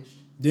changed.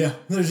 Yeah,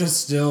 there's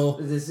just still...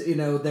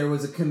 There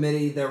was a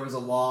committee, there was a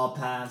law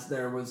passed,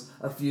 there was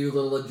a few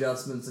little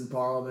adjustments in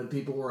Parliament,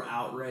 people were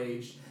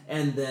outraged,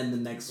 and then the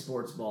next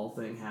sports ball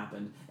thing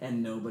happened,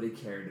 and nobody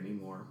cared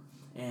anymore.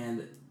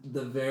 And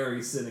the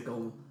very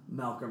cynical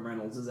Malcolm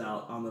Reynolds is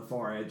out on the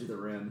far edge of the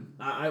rim.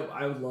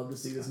 I would love to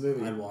see this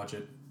movie. I'd watch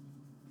it.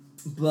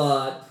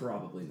 But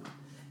probably not.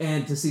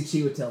 And to see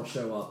Chiwetel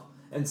show up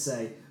and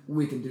say,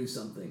 we can do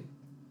something.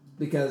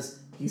 Because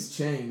he's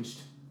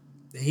changed.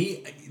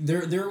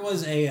 There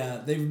was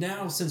a they've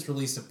now since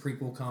released a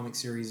prequel comic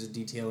series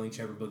detailing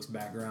Shepard Book's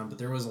background, but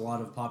there was a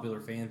lot of popular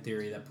fan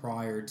theory that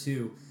prior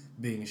to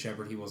being a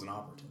Shepard, he was an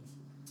operative.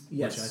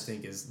 Yes. Which I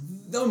think is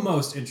the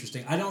most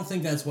interesting. I don't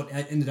think that's what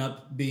ended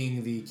up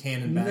being the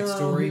canon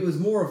backstory. No, he was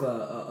more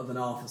of an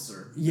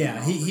officer.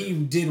 Yeah, he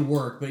did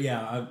work, but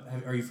yeah,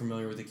 are you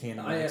familiar with the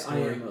canon backstory? I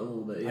am a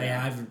little bit,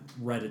 yeah. I've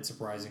read it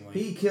surprisingly.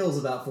 He kills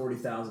about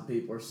 40,000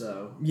 people or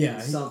so. Yeah.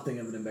 Something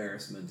of an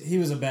embarrassment. He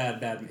was a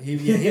bad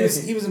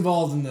he was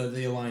involved in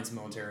the Alliance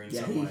military in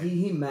some way.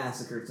 He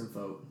massacred some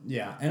folk.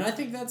 Yeah, and I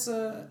think that's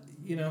I'd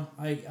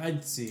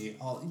see.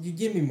 You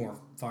give me more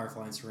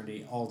Firefly and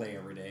Serenity all day,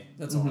 every day.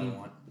 That's all I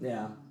want.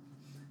 Yeah.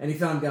 And he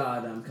found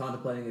God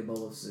contemplating a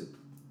bowl of soup.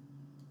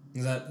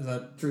 Is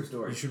that true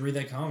story? You should read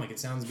that comic. It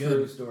sounds good.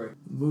 True story.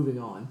 Moving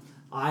on,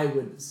 I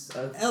would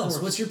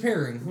what's your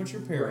pairing?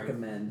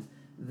 Recommend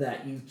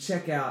that you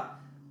check out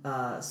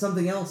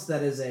something else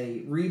that is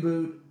a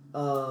reboot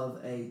of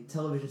a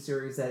television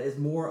series that is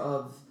more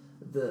of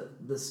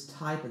this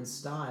type and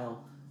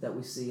style that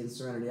we see in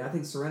Serenity. I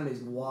think Serenity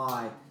is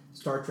why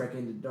Star Trek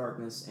Into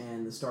Darkness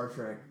and the Star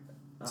Trek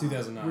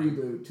 2009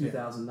 reboot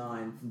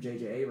 2009 from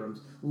J.J.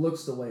 Abrams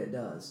looks the way it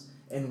does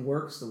and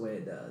works the way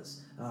it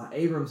does.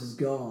 Abrams has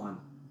gone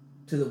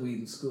to the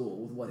Whedon school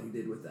with what he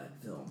did with that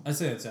film. I'd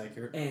say that's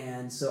accurate.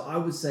 And so I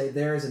would say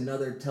there is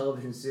another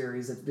television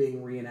series that's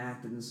being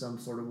reenacted in some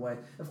sort of way.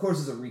 Of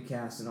course, there's a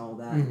recast and all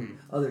that, and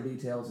other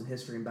details and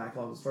history and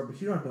backlog and story, but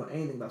you don't have to know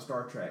anything about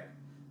Star Trek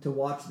to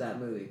watch that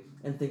movie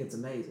and think it's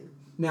amazing.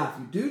 Now, if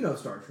you do know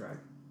Star Trek,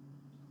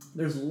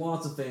 there's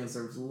lots of fan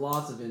service,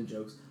 lots of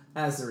in-jokes,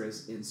 as there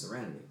is in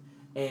Serenity.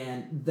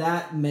 And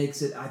that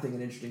makes it, I think,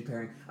 an interesting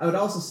pairing. I would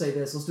also say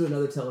this. Let's do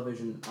another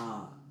television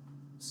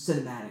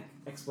cinematic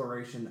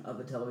exploration of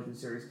the television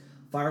series,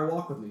 Fire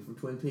Walk With Me from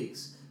Twin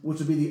Peaks, which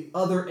would be the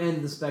other end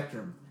of the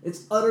spectrum.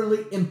 It's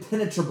utterly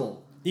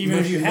impenetrable. Even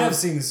if you have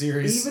seen the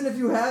series. Even if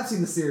you have seen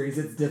the series,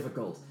 it's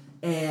difficult.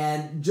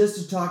 And just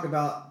to talk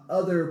about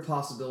other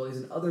possibilities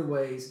and other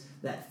ways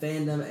that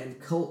fandom and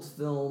cult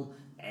film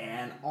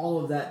and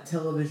all of that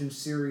television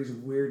series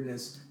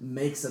weirdness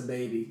makes a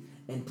baby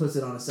and puts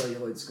it on a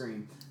celluloid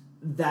screen.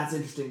 That's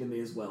interesting to me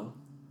as well.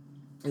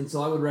 And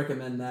so I would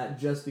recommend that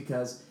just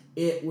because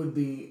it would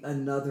be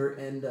another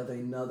end of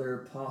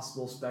another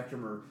possible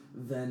spectrum or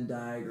Venn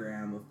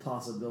diagram of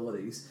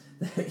possibilities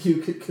that you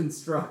could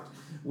construct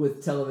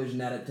with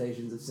television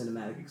adaptations of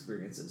cinematic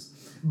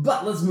experiences.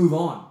 But let's move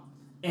on.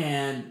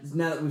 And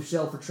now that we've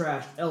shelved for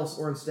trash, else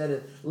or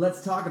instead,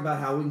 let's talk about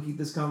how we can keep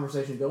this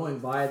conversation going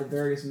via the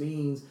various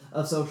means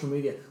of social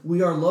media.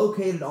 We are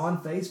located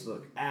on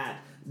Facebook at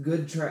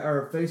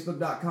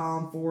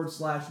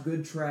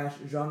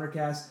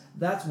facebook.com/goodtrashgenrecast.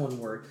 That's one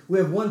word. We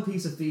have one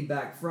piece of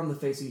feedback from the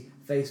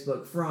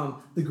Facebook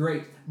from the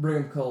great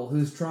Brigham Cole,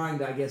 who's trying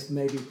to, I guess,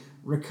 maybe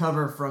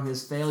recover from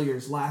his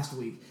failures last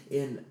week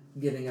in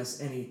giving us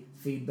any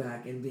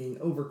feedback and being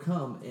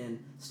overcome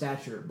in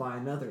stature by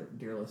another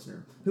dear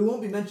listener, who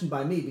won't be mentioned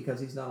by me because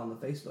he's not on the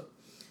Facebook.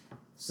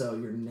 So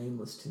you're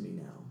nameless to me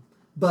now.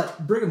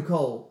 But Brigham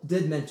Cole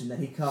did mention that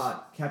he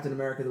caught Captain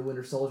America the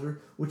Winter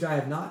Soldier, which I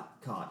have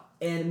not caught,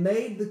 and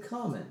made the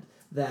comment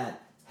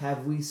that,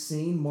 have we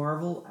seen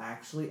Marvel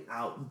actually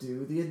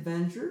outdo the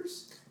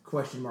Avengers?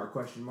 Question mark,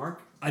 question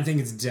mark. I think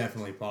it's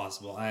definitely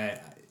possible.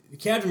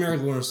 Captain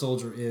America the Winter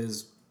Soldier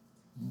is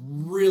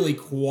really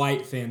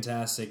quite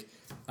fantastic,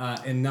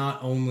 and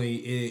not only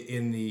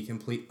in the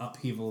complete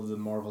upheaval of the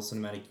Marvel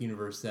Cinematic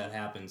Universe that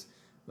happens,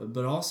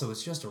 but also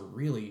it's just a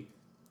really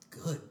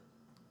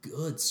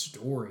good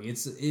story.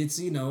 It's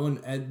you know,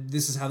 and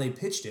this is how they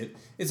pitched it.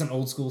 It's an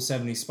old school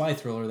 70s spy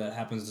thriller that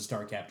happens to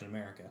star Captain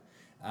America.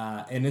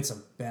 And it's a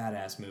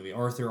badass movie.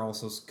 Arthur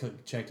also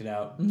checked it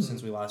out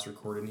since we last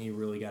recorded, and he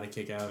really got a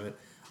kick out of it.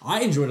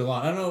 I enjoyed it a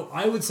lot. I don't know,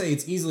 I would say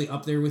it's easily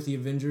up there with the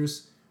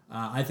Avengers.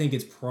 I think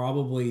it's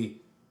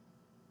probably,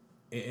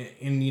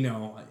 and you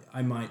know,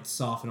 I might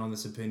soften on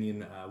this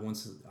opinion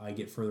once I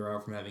get further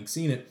out from having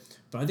seen it,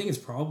 but I think it's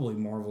probably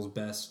Marvel's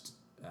best,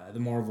 the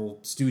Marvel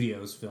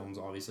Studios films,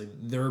 obviously,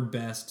 their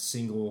best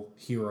single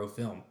hero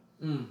film.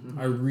 Mm-hmm.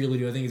 I really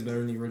do. I think it's better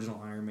than the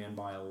original Iron Man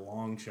by a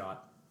long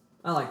shot.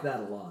 I like that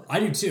a lot. I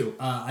do too.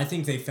 I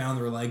think they found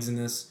their legs in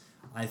this.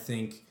 I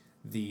think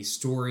the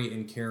story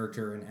and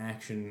character and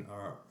action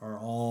are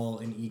all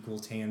in equal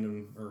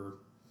tandem, or,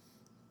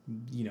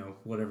 you know,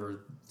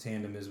 whatever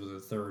tandem is with a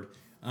third.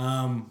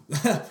 I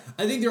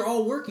think they're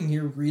all working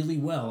here really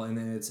well,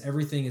 and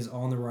everything is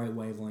on the right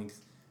wavelength.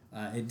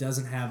 It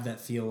doesn't have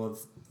that feel of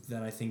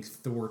that I think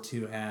Thor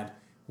 2 had,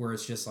 where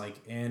it's just like,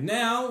 and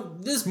now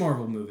this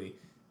Marvel movie.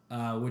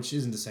 Which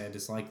isn't to say I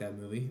dislike that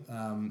movie.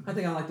 I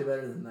think I liked it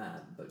better than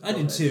that. But I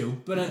did too,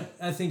 but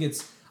I think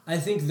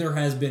there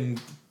has been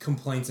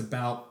complaints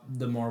about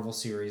the Marvel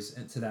series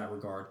to that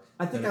regard.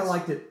 I think I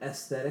liked it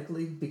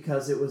aesthetically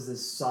because it was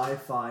this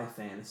sci-fi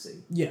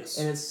fantasy. Yes.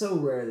 And it's so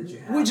rare that you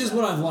have Which is that.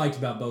 what I've liked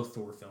about both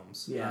Thor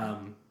films. Yeah.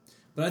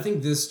 But I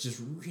think this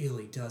just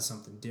really does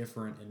something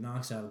different and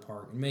knocks it out of the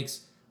park and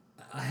makes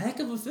a heck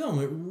of a film.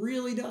 It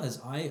really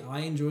does. I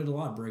enjoyed it a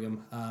lot,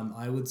 Brigham.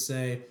 I would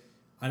say,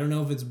 I don't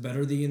know if it's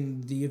better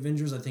than the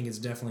Avengers. I think it's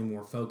definitely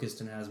more focused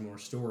and has more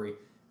story.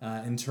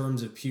 In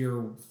terms of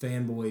pure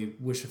fanboy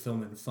wish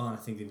fulfillment and fun, I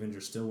think the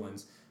Avengers still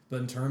wins. But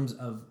in terms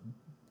of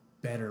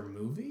better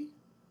movie,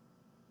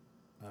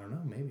 I don't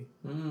know, maybe.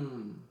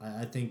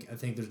 I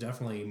think there's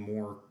definitely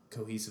more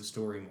cohesive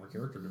story, more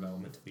character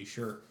development, to be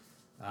sure.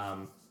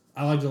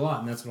 I liked it a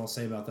lot, and that's what I'll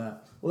say about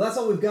that. Well, that's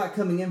all we've got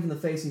coming in from the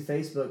Facey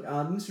Facebook.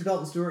 Mr.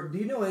 Dalton Stewart, do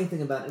you know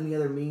anything about any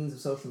other means of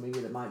social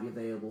media that might be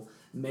available?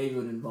 Maybe it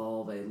would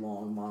involve a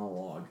long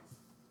monologue.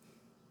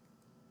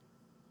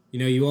 You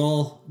know, you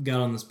all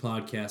got on this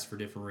podcast for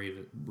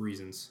different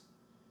reasons,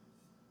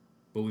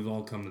 but we've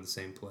all come to the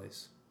same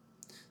place.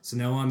 So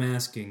now I'm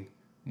asking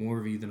more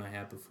of you than I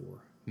have before.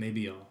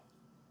 Maybe all.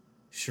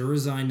 Sure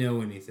as I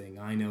know anything,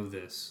 I know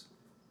this.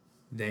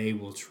 They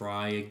will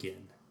try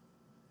again.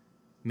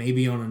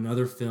 Maybe on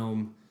another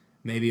film,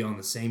 maybe on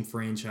the same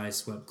franchise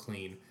swept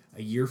clean.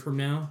 A year from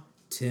now,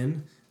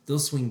 10, they'll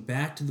swing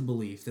back to the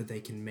belief that they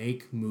can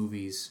make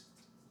movies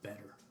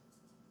better.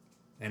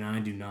 And I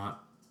do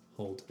not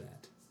hold to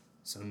that.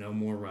 So no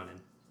more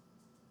running.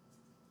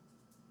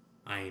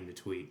 I aim to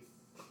tweet.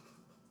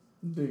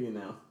 Do you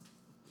now?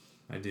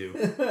 I do.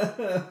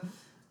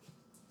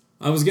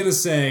 I was going to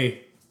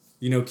say,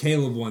 you know,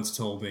 Caleb once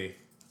told me,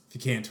 if you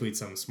can't tweet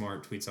something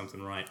smart, tweet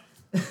something right.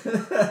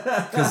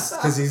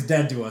 Because he's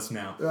dead to us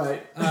now.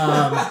 Right.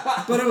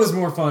 But it was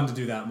more fun to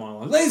do that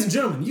monologue. Ladies and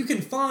gentlemen, you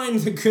can find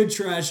the Good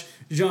Trash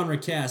Genre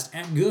Cast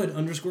at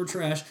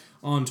good_trash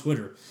on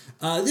Twitter.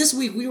 This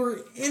week we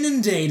were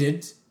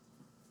inundated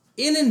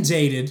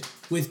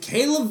with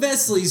Caleb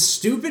Vesley's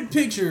stupid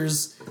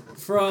pictures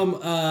from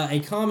a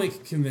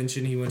comic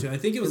convention he went to. I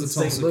think it was a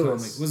Tulsa comic.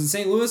 Was it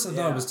St. Louis? I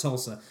thought it was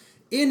Tulsa.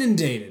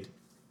 Inundated.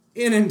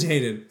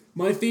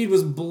 My feed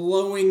was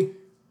blowing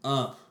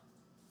up.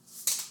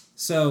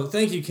 So,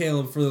 thank you,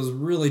 Caleb, for those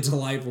really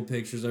delightful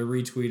pictures. I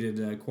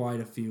retweeted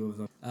quite a few of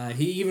them.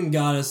 He even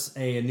got us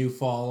a new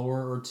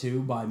follower or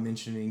two by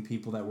mentioning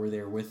people that were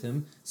there with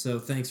him. So,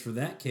 thanks for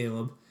that,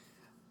 Caleb.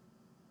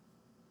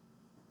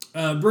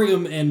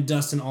 Brigham and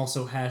Dustin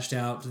also hashed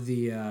out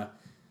the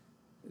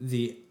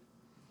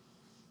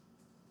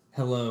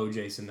Hello,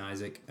 Jason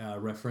Isaac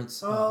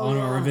reference on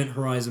our Event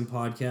Horizon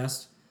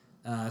podcast.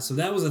 So,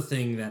 that was a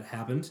thing that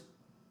happened.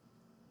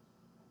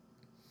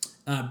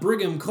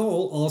 Brigham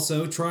Cole,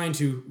 also trying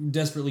to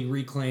desperately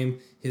reclaim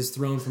his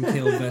throne from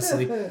Caleb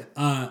Vesley,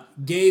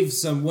 gave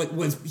some what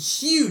was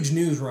huge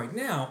news right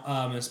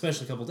now,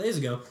 especially a couple days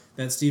ago,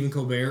 that Stephen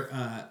Colbert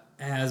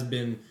has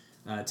been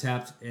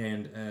tapped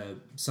and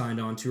signed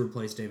on to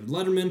replace David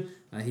Letterman.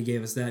 He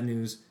gave us that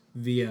news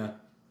via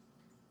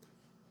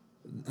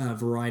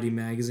Variety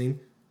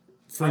magazine.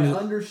 I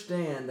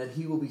understand that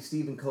he will be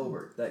Stephen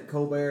Colbert. That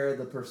Colbert,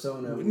 the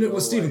persona.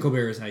 Stephen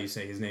Colbert is how you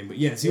say his name, but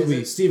yes, he'll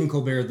be Stephen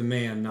Colbert the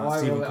man, not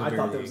Stephen Colbert. I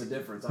thought there was a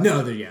difference. It's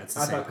the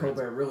same. I thought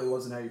Colbert really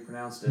wasn't how you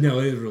pronounced it. No,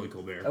 it is really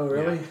Colbert. Oh,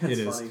 really? Yeah, That's it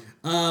is.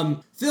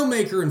 funny.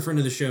 Filmmaker and friend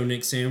of the show,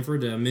 Nick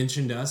Sanford,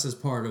 mentioned us as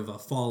part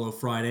of Follow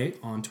Friday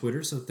on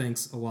Twitter, so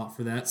thanks a lot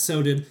for that.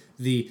 So did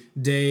the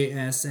Day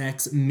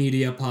SX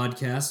Media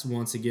podcast.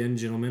 Once again,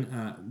 gentlemen,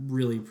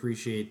 really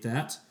appreciate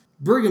that.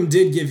 Brigham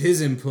did give his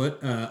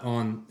input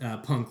on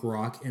punk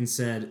rock and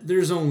said,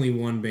 "There's only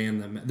one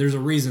band there's a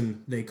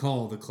reason they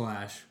call The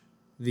Clash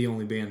the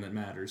only band that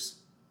matters."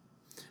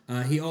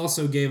 He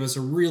also gave us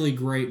a really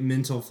great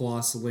mental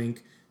floss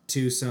link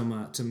to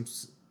some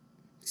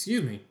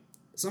excuse me,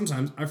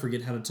 sometimes I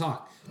forget how to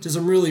talk, to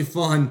some really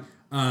fun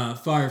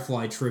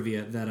Firefly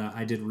trivia that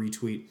I did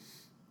retweet.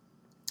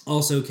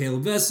 Also,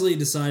 Caleb Vesley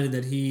decided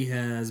that he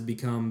has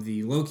become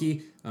the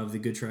Loki of the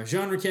Good Trash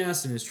Genre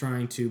Cast and is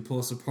trying to pull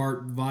us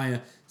apart via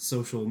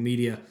social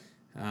media.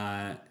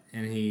 And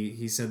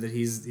he said that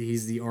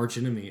he's the arch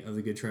enemy of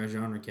the Good Trash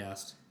Genre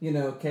Cast. You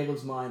know,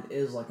 Caleb's mind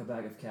is like a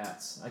bag of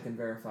cats. I can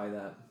verify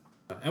that.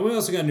 And we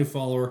also got a new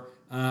follower.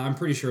 I'm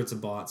pretty sure it's a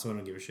bot, so I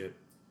don't give a shit.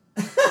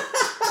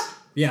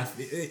 Yeah,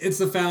 it's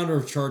the founder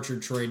of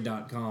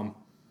CharterTrade.com.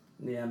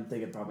 Yeah, I'm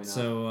thinking probably not.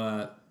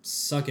 So,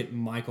 suck it,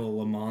 Michael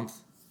Lamont.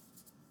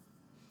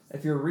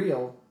 If you're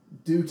real,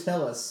 do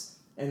tell us,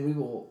 and we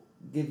will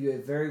give you a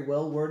very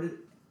well-worded,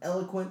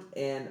 eloquent,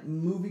 and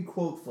movie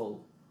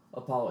quote-ful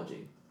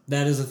apology.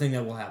 That is a thing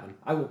that will happen.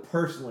 I will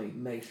personally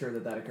make sure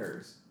that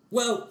occurs.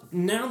 Well,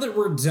 now that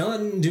we're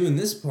done doing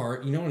this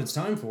part, you know what it's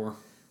time for?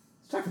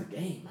 It's time for the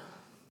game.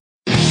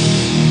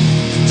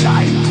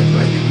 Time to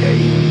play the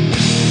game.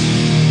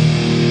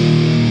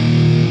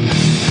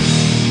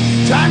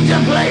 Time to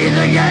play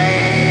the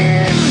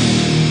game.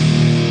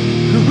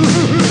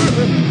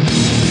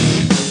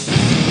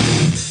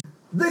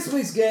 This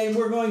week's game,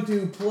 we're going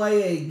to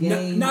play a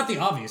game. Not the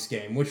obvious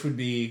game, which would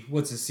be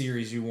what's a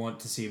series you want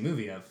to see a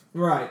movie of.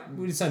 Right.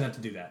 We decided not to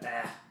do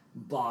that.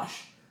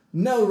 Bosh.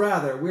 No,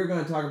 rather, we're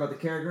going to talk about the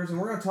characters, and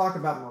we're going to talk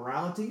about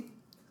morality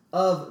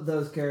of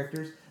those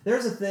characters.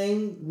 There's a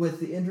thing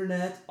with the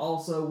internet,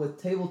 also with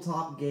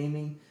tabletop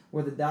gaming,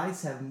 where the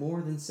dice have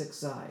more than 6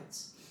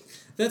 sides.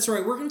 That's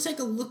right. We're going to take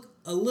a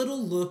little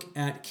look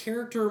at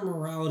character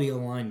morality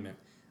alignment.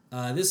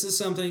 This is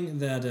something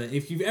that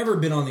if you've ever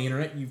been on the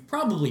internet, you've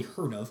probably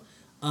heard of,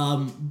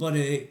 but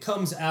it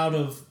comes out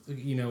of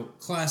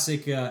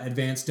classic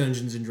Advanced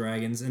Dungeons and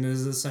Dragons, and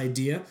is this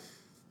idea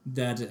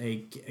that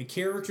a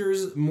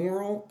character's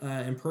moral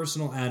and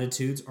personal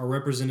attitudes are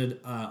represented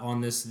on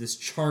this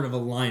chart of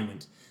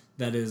alignment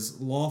that is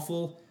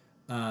lawful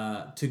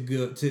to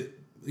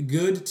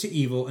good to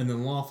evil, and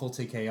then lawful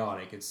to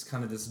chaotic. It's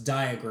kind of this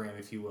diagram,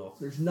 if you will.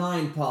 There's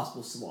 9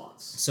 possible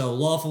slots. So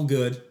lawful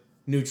good,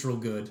 neutral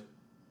good,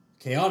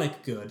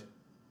 chaotic good,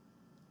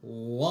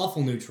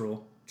 lawful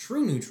neutral,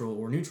 true neutral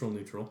or neutral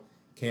neutral,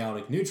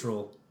 chaotic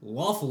neutral,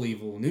 lawful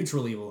evil,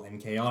 neutral evil,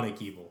 and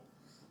chaotic evil.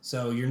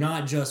 So you're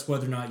not just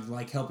whether or not you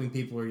like helping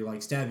people or you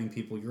like stabbing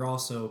people, you're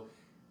also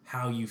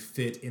how you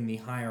fit in the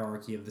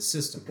hierarchy of the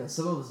system. Because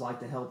some of us like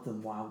to help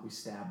them while we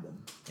stab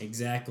them.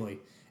 Exactly.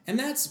 And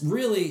that's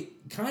really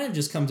kind of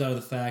just comes out of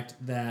the fact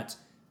that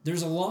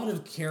there's a lot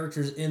of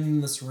characters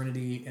in the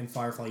Serenity and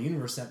Firefly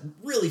universe that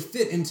really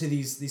fit into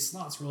these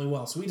slots really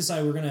well. So we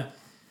decided we're going to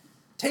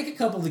take a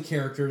couple of the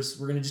characters,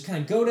 we're going to just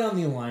kind of go down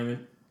the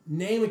alignment,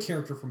 name a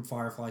character from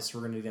Firefly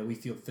Serenity that we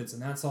feel fits in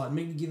that slot, and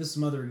maybe give us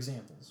some other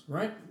examples,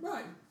 right?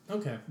 Right.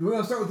 Okay. Do we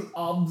want to start with the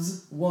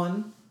obs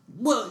one?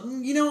 Well,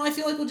 I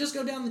feel like we'll just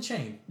go down the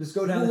chain. Just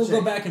go down the chain.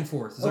 We'll go back and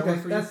forth. Is that okay,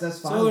 right for you? that's fine.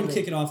 So I'm going to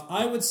kick it off.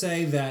 I would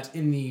say that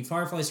in the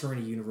Firefly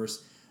Serenity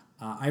universe,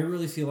 I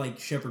really feel like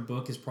Shepherd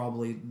Book is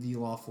probably the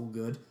lawful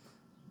good.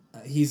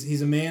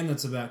 He's a man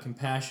that's about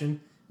compassion,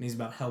 and he's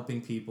about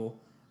helping people,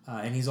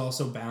 and he's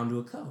also bound to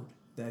a code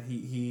that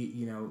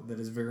he that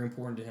is very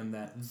important to him,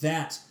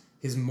 that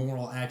his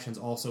moral actions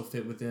also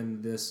fit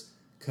within this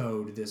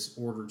code, this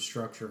ordered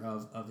structure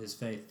of his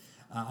faith.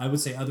 I would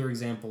say other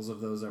examples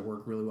of those that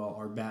work really well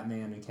are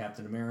Batman and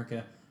Captain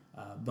America.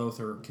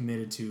 Both are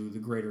committed to the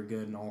greater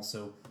good and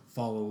also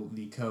follow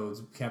the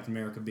codes, Captain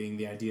America being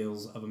the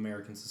ideals of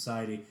American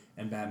society,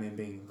 and Batman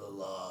being the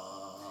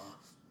law.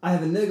 I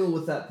have a niggle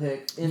with that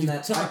pick in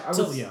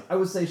I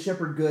would say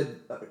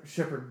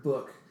Shepherd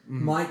Book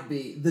might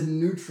be the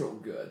neutral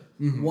good,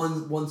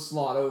 one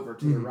slot over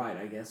to the right,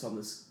 I guess, on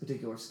this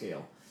particular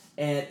scale.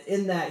 And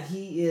in that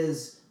he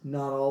is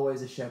not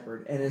always a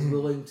shepherd and is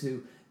willing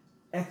to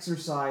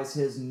exercise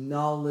his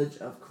knowledge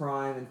of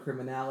crime and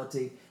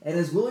criminality and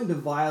is willing to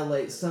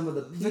violate some of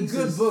the pieces. The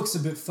good book's a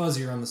bit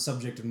fuzzier on the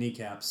subject of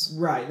kneecaps.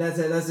 Right, that's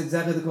it. That's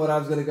exactly the quote I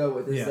was going to go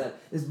with. That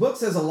his book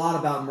says a lot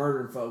about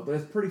murdering folk, but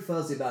it's pretty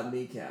fuzzy about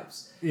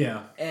kneecaps.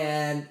 Yeah.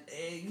 And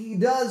he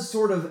does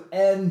sort of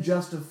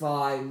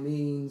justify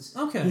means.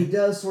 Okay. He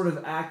does sort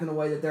of act in a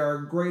way that there are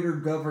greater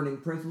governing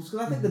principles.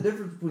 Because I think the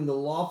difference between the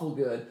lawful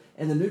good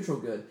and the neutral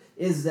good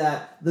is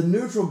that the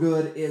neutral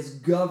good is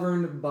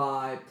governed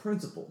by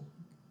principle.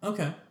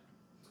 Okay.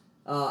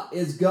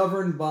 is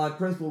governed by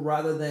principle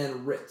rather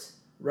than writ,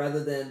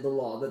 rather than the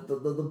law. That the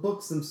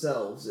books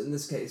themselves, in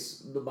this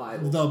case, the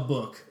Bible. The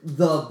book.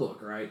 The book,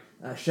 right?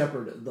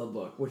 Shepherd the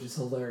Book, which is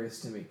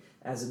hilarious to me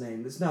as a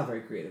name. It's not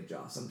very creative,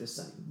 Joss, I'm just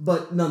saying.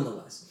 But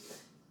nonetheless,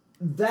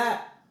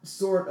 that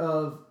sort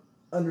of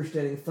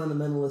understanding,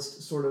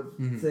 fundamentalist sort of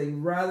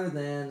thing, rather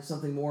than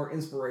something more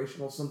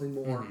inspirational, something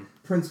more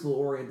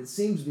principle-oriented,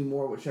 seems to be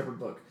more what Shepherd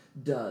Book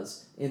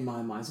does in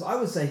my mind. So I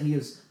would say he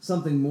is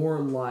something more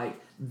like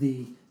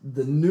the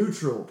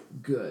neutral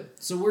good.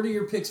 So where do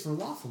your picks for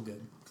lawful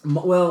good?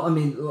 Well, I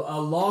mean, a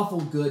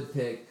lawful good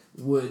pick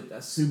would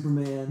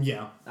Superman.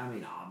 Yeah. I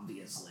mean,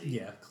 obviously.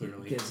 Yeah,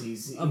 clearly. Because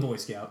he's a Boy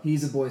Scout.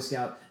 He's a Boy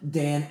Scout.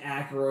 Dan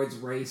Aykroyd's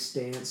Ray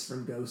Stantz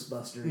from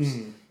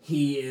Ghostbusters.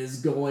 He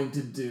is going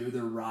to do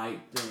the right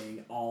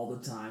thing all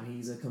the time.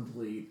 He's a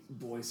complete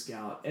Boy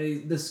Scout. And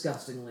he's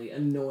disgustingly,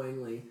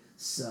 annoyingly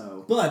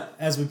so. But,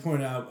 as I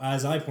pointed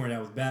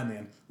out with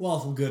Batman,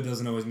 lawful good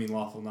doesn't always mean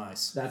lawful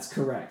nice. That's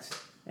correct.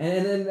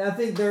 And I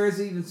think there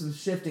is even some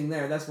shifting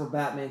there. That's where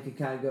Batman could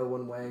kind of go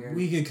one way.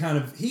 He kind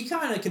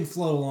of can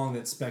float along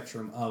that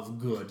spectrum of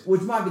good.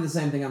 Which might be the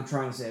same thing I'm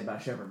trying to say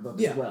about Shepherd Book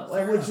as well.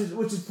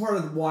 Which is part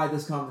of why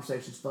this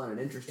conversation is fun and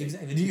interesting.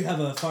 Exactly. Do you have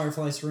a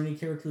Firefly Serenity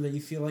character that you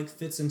feel like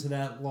fits into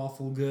that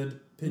lawful good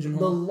pigeonhole?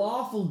 The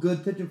lawful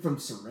good pigeon from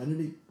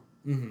Serenity?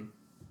 Mm-hmm.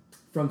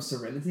 From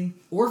Serenity?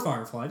 Or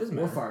Firefly, doesn't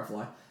matter. Or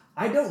Firefly.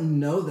 I don't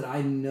know that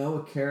I know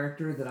a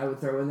character that I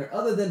would throw in there,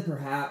 other than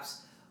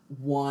perhaps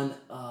one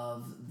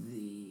of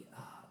the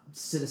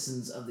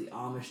citizens of the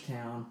Amish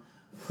town,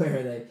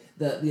 where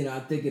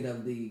I'm thinking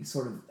of the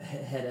sort of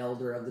head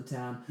elder of the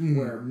town,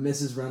 where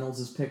Mrs. Reynolds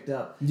is picked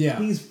up. Yeah.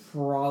 He's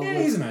probably...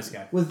 Yeah, he's a nice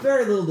guy. With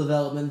very little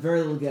development, very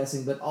little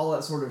guessing, but all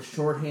that sort of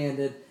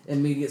shorthanded,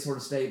 immediate sort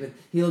of statement.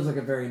 He looks like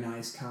a very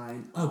nice,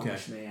 kind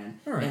Amish man.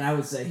 All right. And I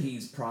would say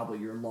he's probably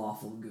your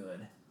lawful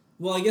good.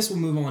 Well, I guess we'll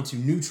move on to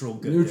neutral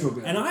good. Neutral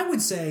good. And I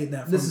would say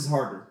that... This is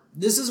harder.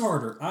 This is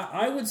harder.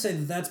 I would say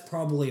that that's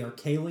probably our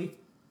Kaylee,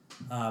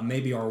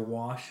 maybe our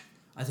Wash.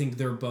 I think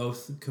they're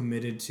both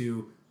committed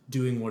to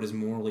doing what is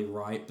morally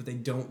right, but they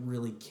don't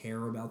really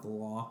care about the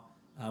law.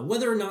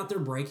 Whether or not they're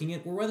breaking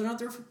it or whether or not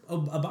they're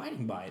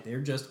abiding by it. They're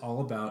just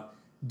all about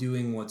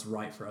doing what's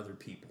right for other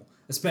people,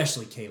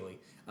 especially Kaylee.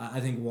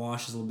 I think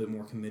Wash is a little bit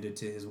more committed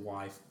to his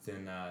wife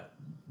than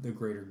the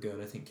greater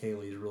good. I think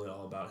Kaylee is really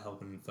all about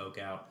helping folk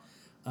out.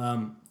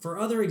 For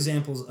other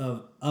examples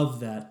of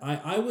that,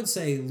 I would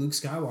say Luke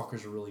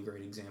Skywalker's a really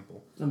great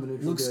example. I'm a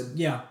neutral good.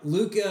 Yeah,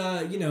 Luke,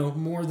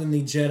 more than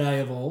the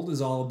Jedi of old,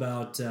 is all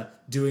about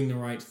doing the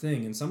right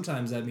thing, and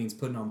sometimes that means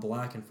putting on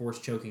black and force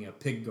choking a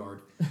pig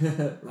guard.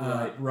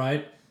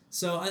 Right?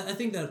 So I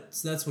think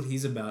that's what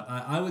he's about.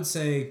 I would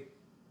say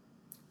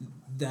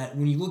that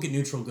when you look at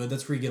neutral good,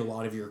 that's where you get a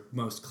lot of your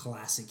most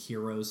classic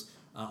heroes,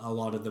 a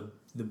lot of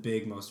the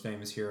big, most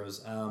famous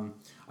heroes.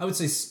 I would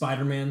say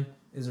Spider-Man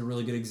is a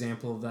really good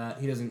example of that.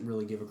 He doesn't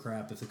really give a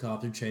crap if the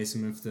cops are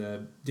chasing him, if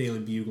the Daily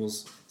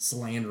Bugle's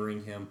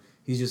slandering him.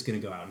 He's just going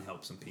to go out and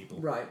help some people.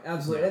 Right,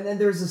 absolutely. Yeah. And then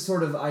there's this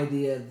sort of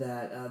idea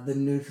that the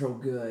neutral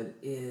good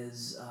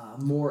is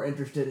more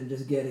interested in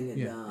just getting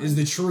it done. Is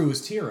the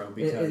truest hero.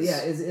 Because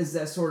is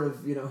that sort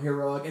of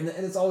heroic. And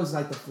it's always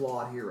like the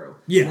flawed hero.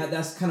 Yeah. And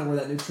that's kind of where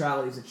that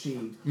neutrality is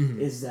achieved,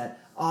 is that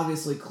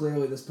obviously,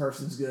 clearly this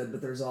person's good, but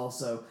there's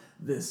also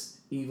this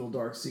evil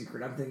dark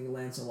secret. I'm thinking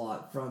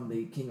Lancelot from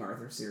the King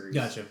Arthur series.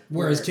 Gotcha.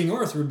 Whereas King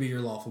Arthur would be your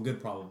lawful good,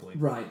 probably.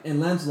 Right. And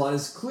Lancelot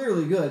is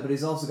clearly good, but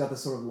he's also got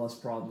this sort of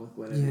lust problem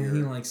with Guinevere. Yeah,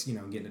 he likes,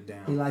 getting it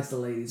down. He likes the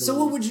ladies. So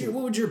what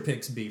would your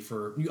picks be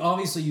for...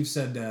 Obviously, you've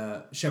said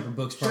Shepherd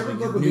Book's probably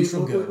your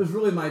neutral good. It was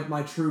really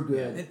my true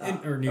good.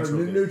 Or neutral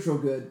good. Neutral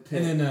good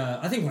pick. And then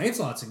I think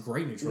Lancelot's a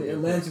great neutral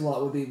good.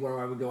 Lancelot would be where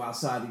I would go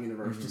outside the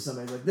universe to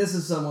somebody like, this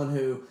is someone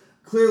who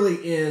clearly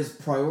is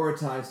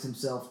prioritized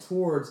himself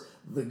towards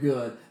the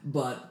good,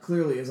 but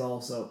clearly is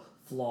also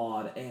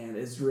flawed and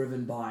is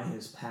driven by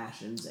his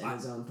passions and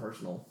his own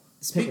personal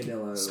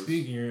peccadillos.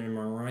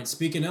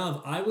 Speaking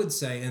of, I would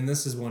say, and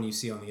this is one you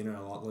see on the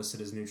internet a lot listed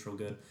as neutral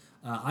good,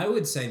 I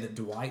would say that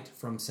Dwight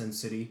from Sin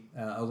City,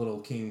 a little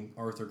King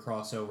Arthur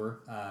crossover,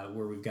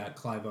 where we've got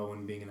Clive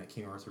Owen being in that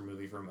King Arthur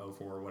movie from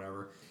 2004 or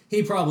whatever,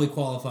 he probably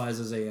qualifies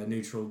as a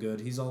neutral good.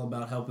 He's all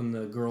about helping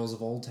the girls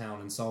of Old Town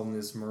and solving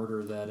this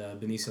murder that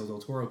Benicio del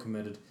Toro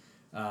committed.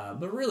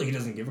 But really, he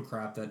doesn't give a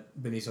crap that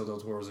Benicio del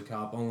Toro is a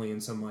cop, only in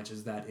so much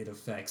as that it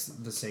affects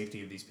the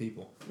safety of these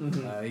people.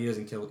 He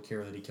doesn't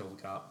care that he killed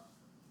a cop.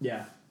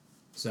 Yeah.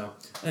 So,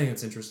 I think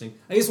that's interesting.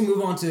 I guess we'll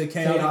move on to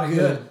Chaotic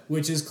Good,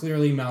 which is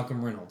clearly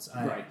Malcolm Reynolds.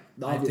 Right.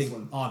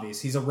 The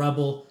obvious. He's a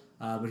rebel,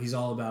 but he's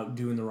all about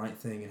doing the right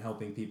thing and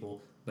helping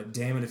people. But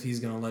damn it if he's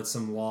going to let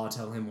some law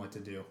tell him what to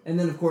do. And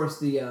then, of course,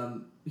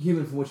 the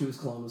human from which he was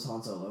cloned was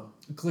Han Solo.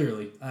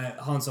 Clearly.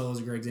 Han Solo is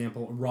a great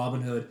example.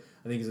 Robin Hood,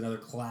 I think, is another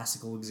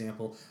classical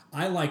example.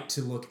 I like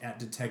to look at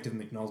Detective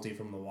McNulty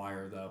from The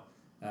Wire,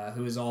 though,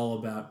 who is all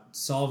about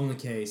solving the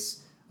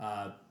case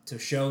to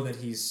show that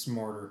he's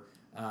smarter.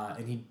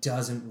 and he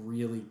doesn't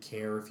really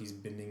care if he's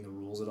bending the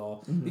rules at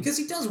all, because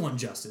he does want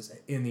justice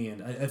in the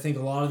end. I think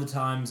a lot of the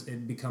times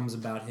it becomes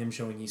about him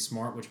showing he's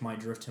smart, which might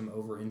drift him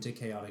over into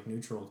chaotic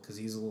neutral, because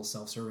he's a little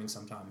self-serving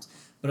sometimes.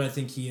 But I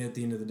think at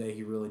the end of the day,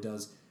 he really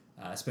does,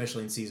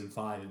 especially in Season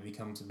 5, it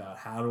becomes about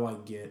how do I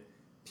get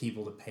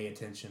people to pay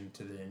attention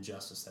to the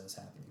injustice that is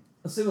happening.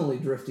 A similarly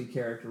drifty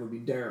character would be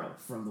Daryl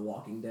from The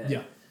Walking Dead,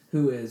 Yeah.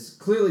 who is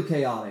clearly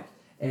chaotic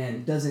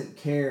and doesn't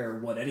care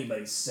what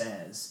anybody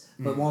says,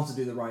 but wants to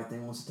do the right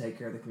thing, wants to take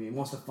care of the community,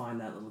 wants to find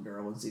that little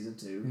girl in Season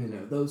 2. You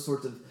know, those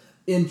sorts of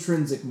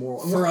intrinsic moral.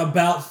 For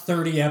about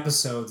 30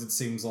 episodes, it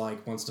seems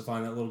like, wants to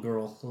find that little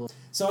girl.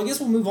 So I guess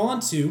we'll move on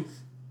to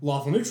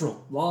Lawful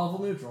Neutral.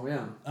 Lawful neutral,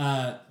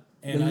 yeah.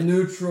 And the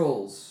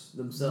neutrals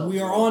themselves. we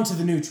are on to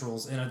the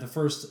neutrals, and the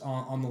first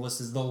on the list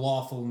is the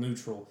lawful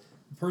neutral.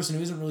 The person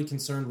who isn't really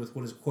concerned with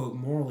what is, quote,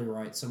 morally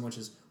right so much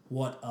as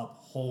what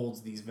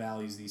upholds these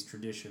values, these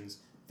traditions,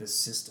 this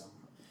system.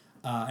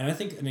 And I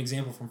think an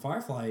example from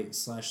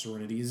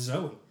Firefly/Serenity is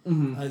Zoe.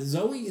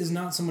 Zoe is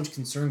not so much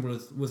concerned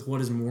with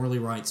what is morally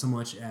right so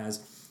much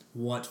as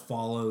what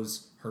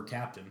follows her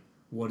captain,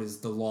 what is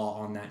the law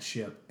on that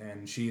ship,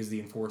 and she is the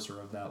enforcer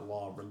of that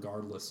law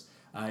regardless.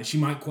 She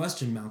might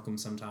question Malcolm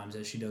sometimes,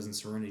 as she does in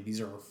Serenity. These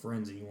are our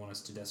friends, and you want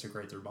us to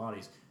desecrate their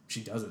bodies.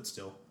 She does it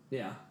still.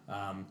 Yeah.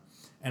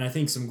 And I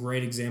think some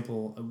great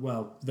example,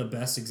 well, the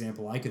best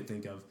example I could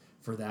think of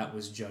for that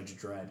was Judge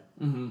Dredd.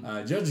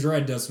 Judge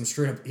Dredd does some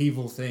straight up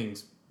evil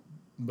things,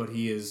 but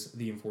he is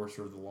the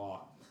enforcer of the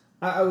law.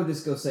 I would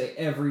just go say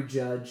every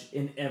judge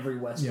in every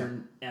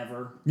Western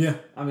ever. Yeah.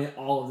 I mean,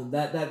 all of them.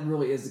 That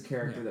really is the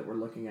character that we're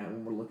looking at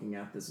when we're looking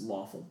at this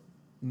lawful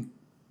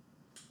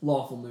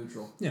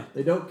neutral. Yeah.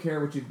 They don't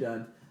care what you've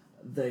done.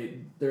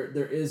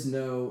 There is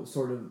no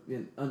sort of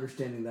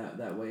understanding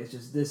that way. It's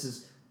just this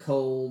is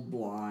cold,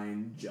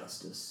 blind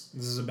justice.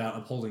 This is about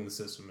upholding the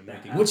system and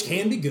making, Absolutely. which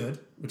can be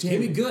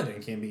good,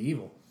 and can be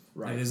evil.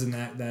 Right. It isn't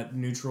that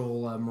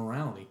neutral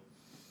morality.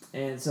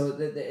 And so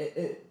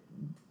it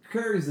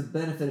carries the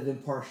benefit of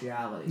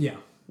impartiality. Yeah.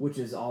 Which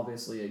is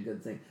obviously a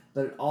good thing.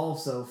 But it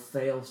also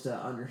fails to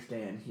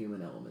understand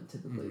human element,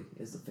 typically,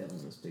 is the failing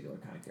of this particular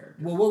kind of character.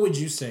 Well, what would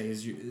you say?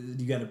 Is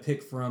you got to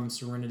pick from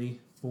Serenity?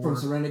 From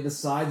Serenity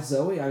besides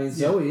Zoe? I mean,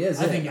 Zoe is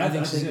I it.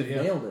 think she's you it,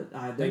 yeah. nailed it.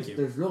 Thank you.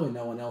 There's really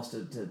no one else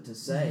to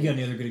say. You got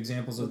any other good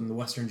examples other than the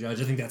Western Judge?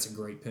 I think that's a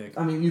great pick.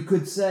 I mean, you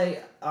could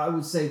say, I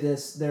would say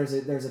this, there's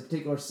a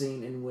particular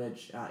scene in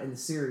which, in the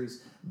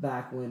series,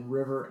 back when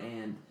River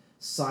and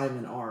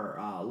Simon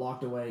are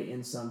locked away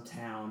in some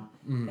town,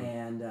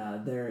 and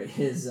there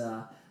is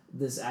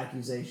this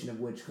accusation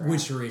of witchcraft.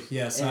 Witchery,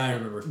 yes, I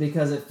remember.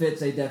 Because it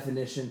fits a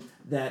definition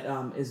that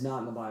is not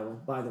in the Bible,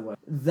 by the way.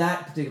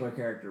 That particular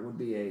character would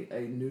be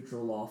a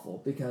neutral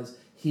lawful, because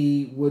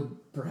he would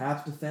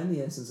perhaps defend the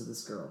innocence of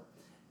this girl.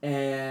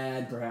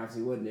 And perhaps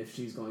he wouldn't if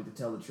she's going to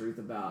tell the truth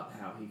about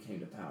how he came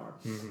to power.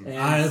 And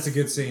That's a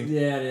good scene.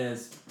 yeah, it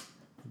is.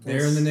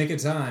 They're in the nick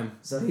of time.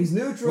 So he's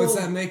neutral. What's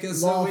that make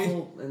us,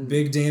 lawful, Zoe? and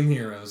Big damn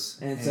heroes.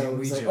 And so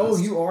we he's like, just... oh,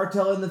 you are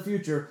telling the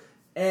future.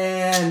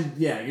 And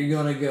yeah, you're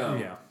going to go.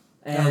 Yeah.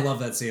 And I love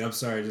that scene. I'm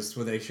sorry, just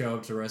when they show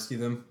up to rescue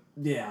them.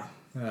 Yeah.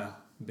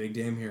 Big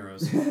damn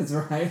heroes. That's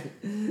right.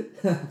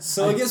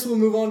 So I guess we'll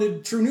move on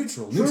to true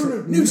neutral.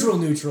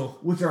 Neutral.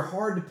 Which are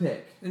hard to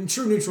pick. And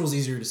true neutral is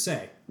easier to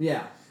say.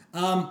 Yeah.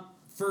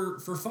 For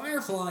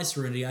Firefly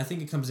Serenity, I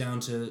think it comes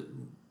down to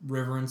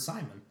River and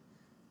Simon.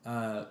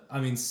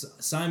 I mean,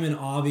 Simon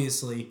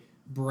obviously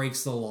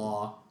breaks the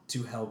law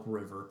to help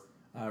River.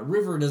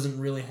 River doesn't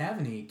really have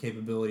any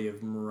capability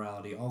of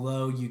morality,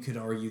 although you could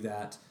argue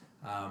that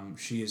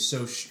she is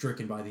so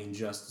stricken by the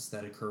injustice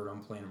that occurred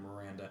on Planet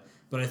Miranda.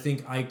 But I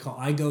think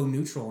I go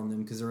neutral on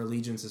them because their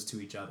allegiance is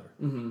to each other,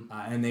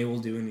 and they will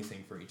do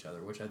anything for each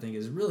other, which I think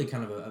is really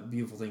kind of a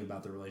beautiful thing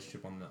about the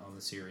relationship on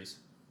the series.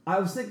 I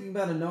was thinking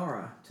about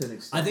Inara to an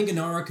extent. I think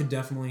Inara could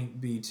definitely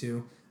be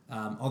too.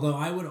 Although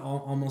I would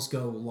almost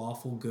go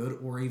lawful good,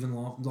 or even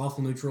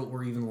lawful neutral,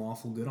 or even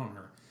lawful good on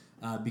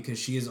her, because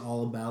she is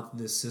all about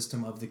this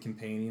system of the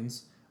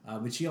companions.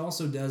 But she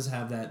also does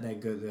have that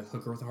good the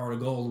hooker with the heart of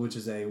gold, which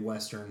is a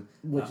Western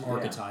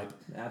archetype.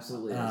 Yeah,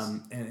 absolutely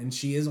is. And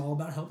she is all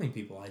about helping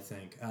people, I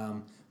think.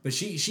 But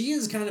she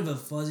is kind of a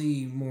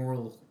fuzzy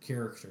moral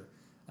character.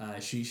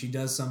 She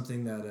does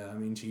something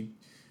that she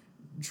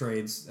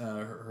trades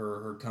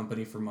her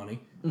company for money,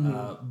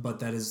 but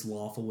that is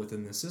lawful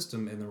within the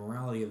system, and the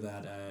morality of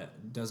that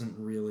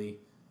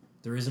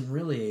there isn't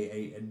really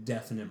a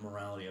definite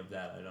morality of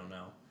that. I don't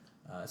know.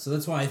 So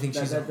that's why I think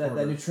she's that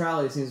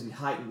neutrality seems to be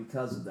heightened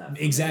because of that.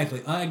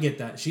 Exactly, I get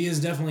that. She is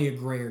definitely a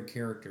grayer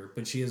character,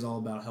 but she is all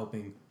about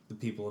helping the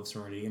people of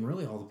Serenity and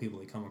really all the people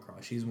they come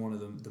across. She's one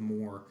of the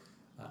more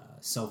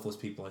selfless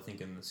people, I think,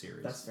 in the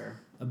series. That's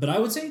fair. But I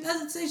would say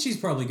she's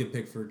probably a good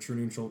pick for true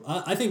neutral.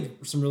 I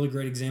think some really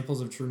great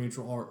examples of true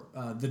neutral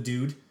are the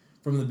dude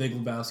from The Big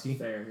Lebowski.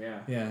 Fair, yeah.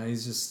 Yeah,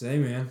 he's just, hey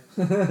man,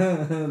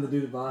 the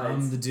dude abides.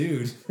 I'm the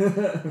dude.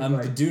 I'm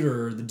Right. the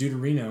duder, the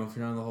duderino, if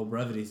you're on the whole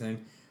brevity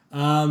thing.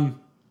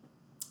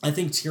 I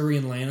think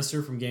Tyrion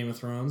Lannister from Game of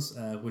Thrones,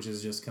 which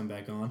has just come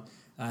back on,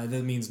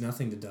 That means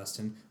nothing to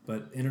Dustin,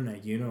 but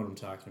Internet, you know what I'm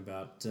talking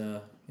about.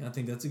 I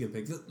think that's a good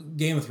pick.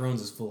 Game of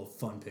Thrones is full of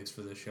fun picks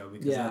for this show.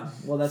 Because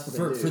that's what they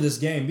do. For this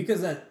game,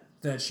 because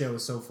that show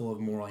is so full of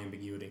moral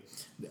ambiguity.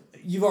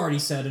 You've already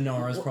said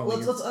Inara is probably...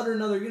 Let's utter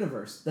another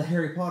universe, the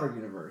Harry Potter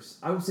universe.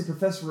 I would say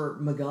Professor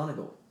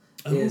McGonagall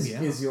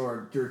is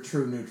your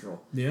true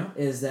neutral. Yeah.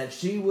 Is that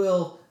she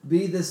will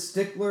be the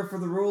stickler for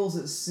the rules,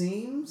 it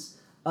seems,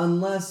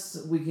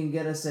 unless we can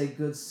get us a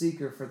good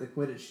seeker for the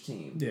Quidditch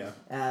team. Yeah.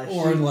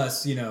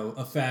 Unless,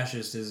 a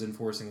fascist is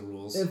enforcing the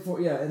rules.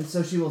 And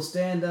so she will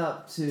stand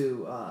up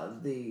to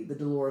the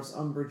Dolores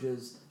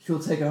Umbridges. She will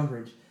take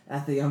umbrage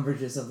at the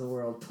Umbridges of the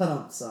world.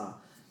 Padumsa.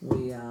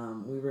 We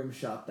rim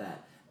shot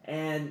that.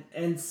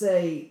 And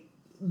say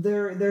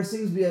there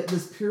seems to be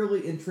this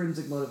purely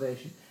intrinsic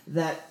motivation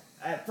that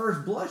at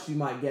first blush you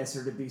might guess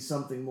her to be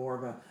something more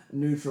of a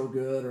neutral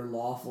good or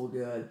lawful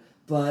good.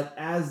 But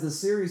as the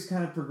series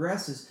kind of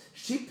progresses,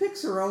 she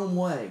picks her own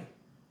way,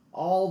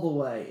 all the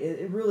way.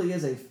 It really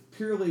is a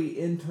purely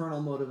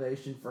internal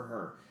motivation for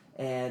her.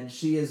 And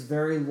she is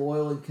very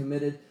loyal and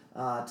committed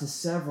to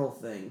several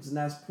things. And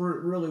that's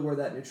really where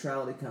that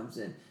neutrality comes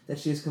in. That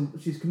she's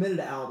committed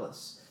to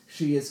Albus.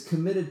 She is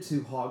committed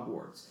to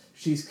Hogwarts.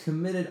 She's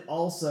committed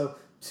also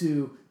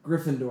to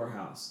Gryffindor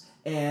House.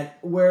 And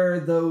where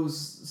those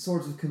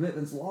sorts of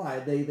commitments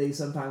lie, they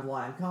sometimes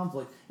lie in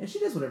conflict. And she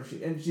does whatever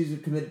she's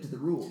committed to the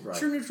rules, right?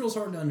 True neutral is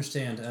hard to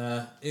understand.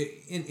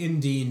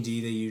 In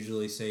D&D, they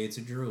usually say it's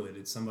a druid.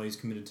 It's somebody who's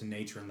committed to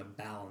nature and the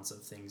balance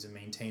of things and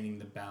maintaining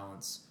the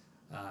balance,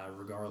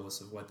 regardless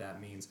of what that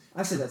means.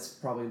 I say that's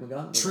probably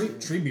McGonagall.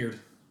 Treebeard.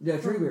 Yeah,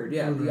 Treebeard.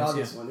 Yeah, the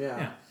obvious one.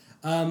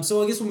 Yeah.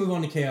 So I guess we'll move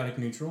on to chaotic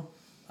neutral.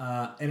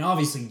 And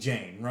obviously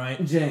Jane,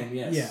 right? Jane,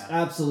 yes. Yeah.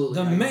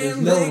 Absolutely. The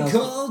man they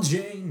call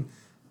Jane.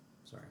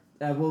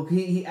 Well,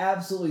 he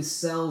absolutely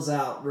sells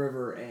out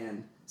River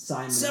and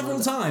Simon several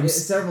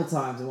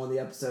times in one of the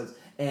episodes,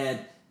 and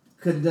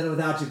couldn't have done it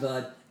without you,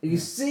 bud. He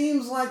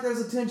seems like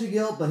there's a tinge of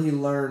guilt, but he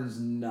learns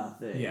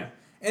nothing. Yeah,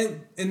 and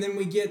then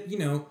we get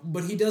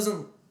but he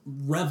doesn't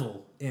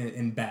revel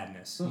in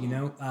badness,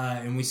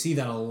 and we see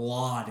that a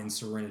lot in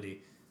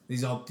Serenity.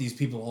 These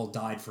people all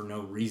died for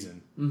no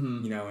reason,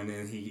 and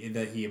then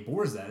he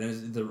abhors that,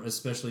 and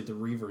especially the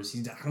Reavers.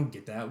 I don't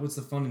get that. What's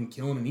the fun in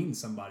killing and eating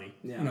somebody?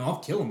 Yeah. I'll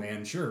kill a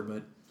man, sure,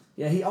 but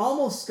he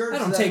almost skirts. I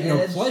don't take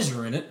no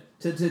pleasure in it.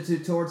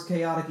 To towards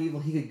chaotic evil,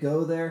 he could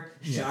go there.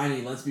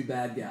 Shiny, let's be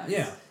bad guys.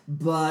 Yeah,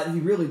 but he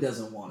really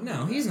doesn't want to.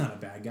 No, he's not a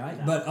bad guy,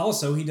 but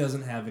also he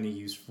doesn't have any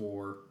use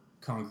for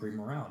concrete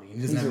morality.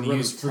 He doesn't have any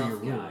use for your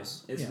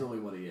rules. It's really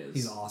what he is.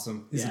 He's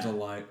awesome. He's a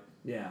delight.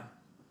 Yeah.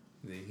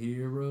 The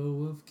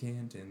hero of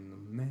Canton,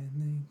 the man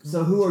they call.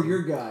 So who are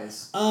your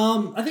guys?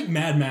 I think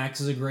Mad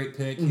Max is a great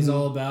pick. He's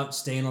all about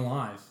staying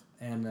alive,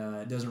 and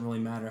it doesn't really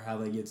matter how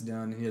that gets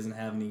done. He doesn't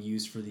have any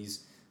use for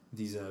these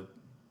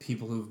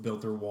people who've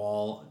built their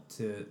wall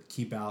to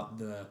keep out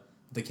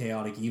the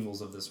chaotic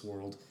evils of this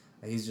world.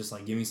 He's just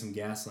like, give me some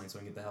gasoline so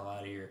I can get the hell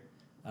out of here.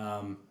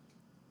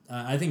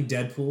 I think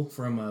Deadpool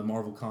from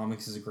Marvel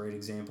Comics is a great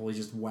example. He's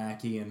just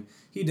wacky, and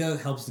he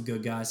helps the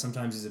good guys.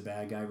 Sometimes he's a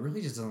bad guy.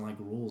 Really just doesn't like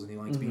rules, and he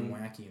likes being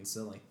wacky and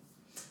silly.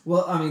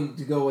 Well, I mean,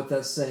 to go with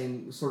that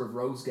same sort of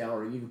rogues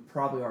gallery, you could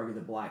probably argue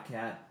the Black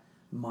Cat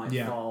might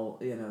fall,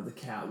 the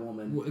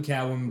Catwoman.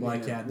 Catwoman,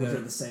 Black Cat. Which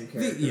are the same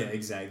character.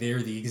 Exactly.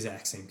 They're the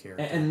exact same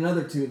character. And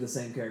another two of the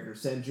same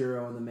characters,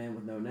 Sanjuro and the Man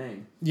with No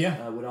Name.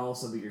 Yeah. Would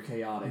also be your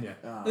chaotic.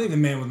 Yeah. I think the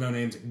Man with No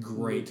Name is a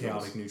great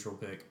chaotic neutral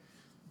pick.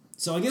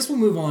 So I guess we'll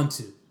move on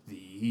to the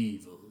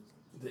evil.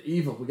 The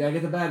evil. We gotta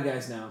get the bad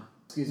guys now.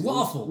 Excuse me.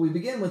 Lawful. We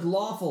begin with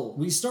lawful.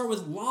 We start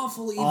with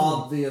lawful evil.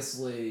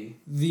 Obviously.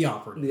 The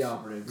operative. Yeah.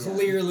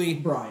 Clearly.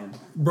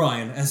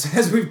 Brian,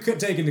 as we've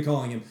taken to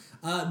calling him.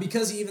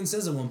 Because he even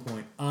says at one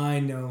point, I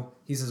know,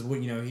 he says,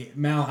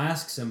 Mal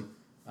asks him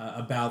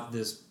about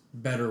this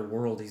better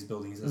world he's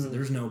building. He says,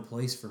 there's no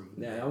place for me.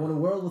 Yeah, I want a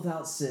world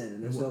without sin,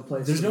 and there's no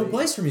place There's no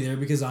place for me there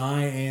because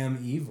I am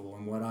evil,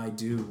 and what I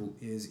do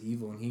is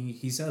evil. And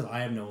he says, I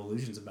have no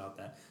illusions about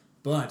that.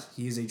 But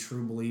he is a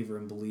true believer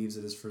and believes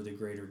it is for the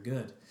greater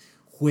good.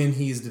 When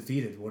he is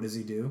defeated, what does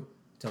he do?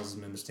 Tells his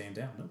men to stand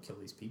down. Don't kill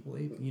these people.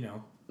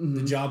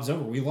 The job's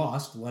over. We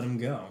lost. Let him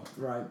go.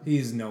 Right.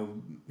 He's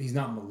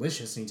not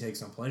malicious, and he takes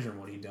no pleasure in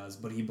what he does,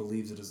 but he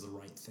believes it is the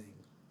right thing,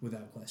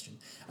 without question.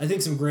 I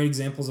think some great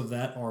examples of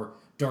that are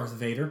Darth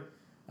Vader.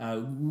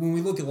 When we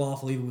look at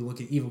lawful evil, we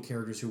look at evil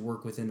characters who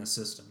work within a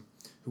system,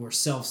 who are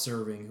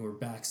self-serving, who are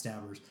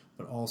backstabbers,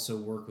 but also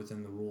work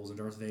within the rules. And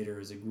Darth Vader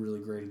is a really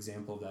great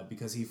example of that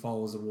because he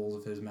follows the rules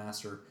of his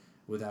master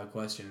without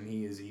question, and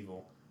he is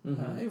evil.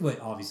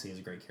 Obviously, he has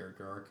a great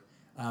character arc.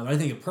 But I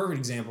think a perfect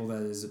example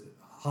that is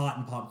hot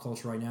in pop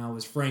culture right now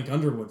is Frank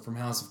Underwood from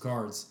House of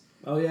Cards.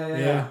 Oh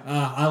yeah.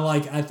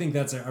 I think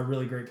that's a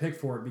really great pick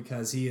for it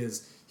because he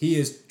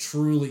is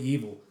truly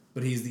evil,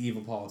 but he's the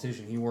evil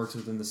politician. He works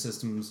within the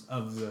systems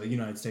of the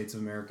United States of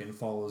America and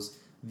follows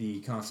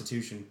the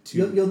Constitution to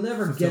You'll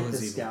never get fulfill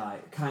his this evil. guy,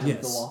 kind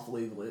of the lawful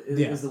evil,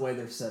 is the way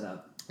they're set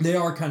up. They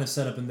are kind of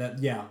set up in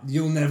that,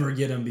 you'll never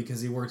get him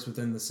because he works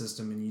within the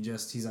system and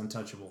he's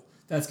untouchable.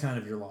 that's kind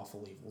of your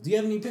lawful evil. Do you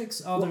have any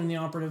picks other than the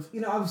operative?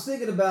 I was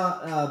thinking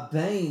about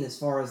Bane as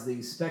far as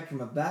the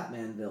spectrum of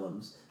Batman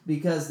villains,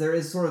 because there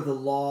is sort of the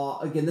law.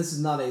 Again, this is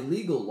not a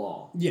legal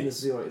law.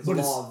 Yes, it's a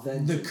law of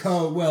vengeance. The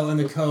code,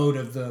 the code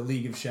of the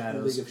League of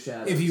Shadows. The League of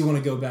Shadows. If you want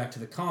to go back to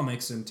the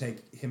comics and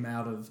take him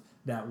out of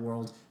that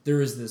world, there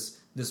is this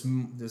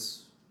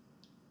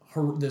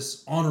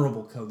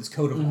honorable code, this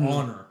code of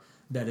honor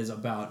that is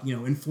about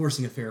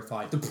enforcing a fair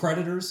fight. The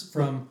Predators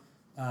from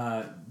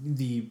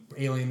the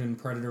Alien and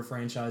Predator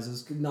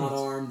franchises, not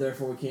armed,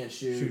 therefore we can't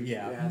shoot.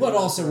 But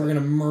also we're going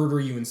to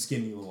murder you and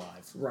skin you alive.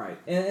 Right,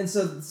 and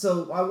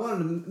so I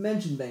wanted to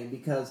mention Bane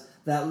because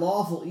that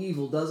lawful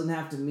evil doesn't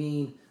have to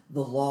mean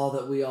the law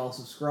that we all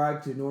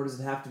subscribe to, nor does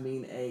it have to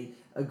mean a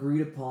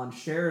agreed upon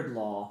shared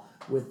law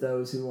with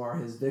those who are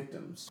his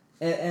victims.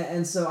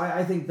 And so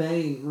I think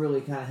Bane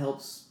really kind of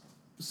helps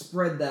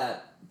spread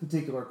that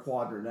particular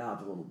quadrant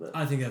out a little bit.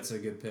 I think that's a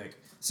good pick.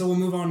 So we'll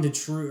move on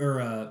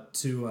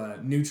to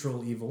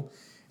neutral evil,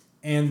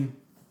 and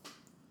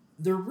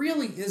there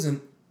really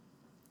isn't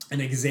an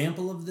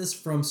example of this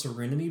from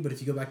Serenity. But if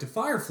you go back to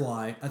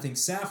Firefly, I think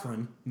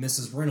Saffron,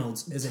 Mrs.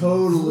 Reynolds, is a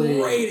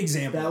great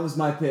example. That was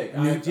my pick.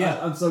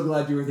 I'm so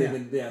glad you were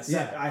thinking.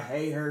 Yeah. I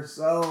hate her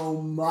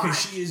so much because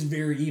she is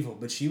very evil,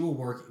 but she will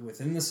work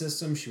within the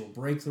system. She will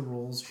break the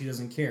rules. She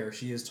doesn't care.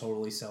 She is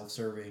totally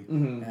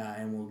self-serving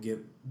and will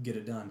get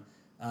it done.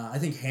 I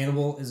think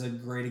Hannibal is a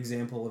great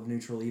example of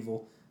neutral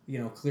evil.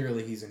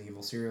 Clearly he's an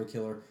evil serial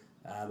killer.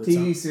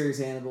 TV series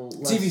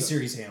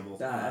Hannibal.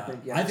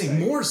 I think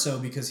more so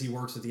because he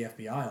works with the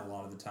FBI a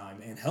lot of the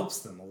time and helps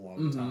them a lot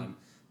of the time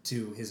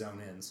to his own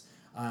ends.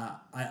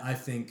 I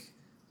think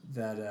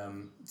that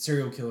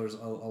serial killers,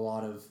 a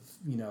lot of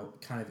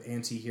kind of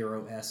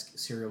anti-hero-esque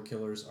serial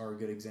killers are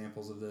good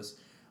examples of this.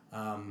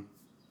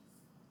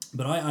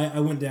 But I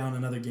went down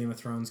another Game of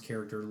Thrones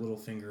character,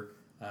 Littlefinger.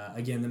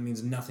 Again, that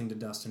means nothing to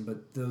Dustin,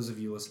 but those of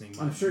you listening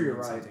might I'm sure you're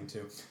right. something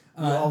too.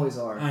 You always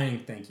are.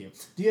 Thank you.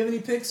 Do you have any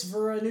picks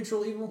for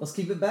neutral evil? Let's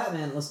keep it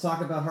Batman. Let's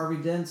talk about Harvey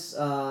Dent's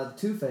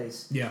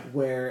Two-Face. Yeah.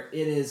 Where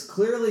it is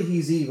clearly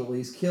he's evil.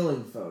 He's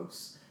killing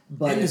folks.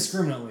 But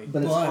indiscriminately.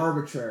 But it's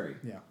arbitrary.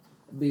 Yeah.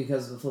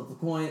 Because of the flip of the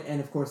coin. And,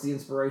 of course, the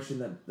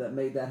inspiration that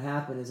made that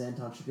happen is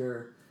Anton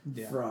Chigurh.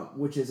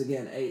 Which is,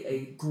 again,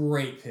 a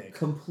great pick.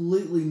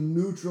 Completely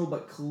neutral,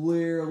 but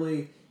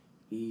clearly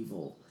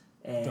evil.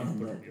 And don't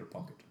put it in your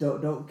pocket.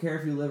 Don't care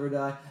if you live or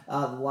die.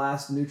 The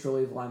last neutral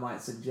evil I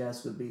might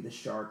suggest would be the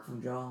shark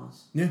from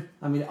Jaws. Yeah.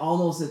 I mean,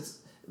 almost it's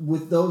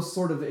with those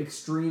sort of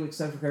extreme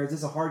eccentric characters.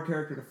 It's a hard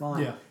character to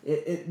find.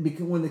 Yeah.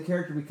 When the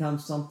character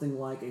becomes something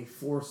like a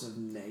force of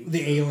nature.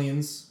 The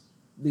aliens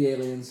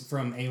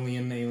from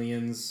Alien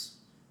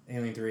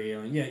 3,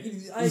 Alien.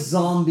 Yeah.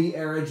 Zombie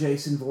era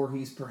Jason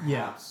Voorhees, perhaps.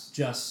 Yeah.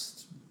 Just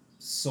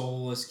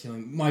soulless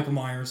killing. Michael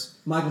Myers,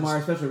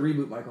 especially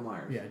reboot Michael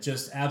Myers. Yeah,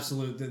 just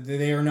absolute.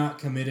 They are not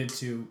committed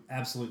to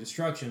absolute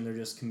destruction. They're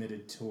just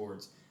committed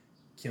towards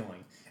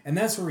killing, and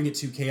that's where we get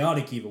to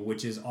chaotic evil,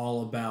 which is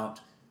all about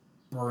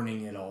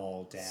burning it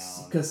all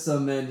down. Because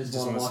some men just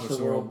want to watch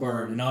the world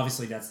burn, and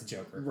obviously that's the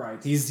Joker.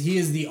 Right. He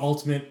is the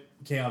ultimate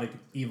chaotic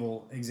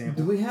evil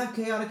example. Do we have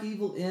chaotic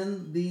evil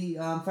in the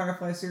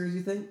Firefly series,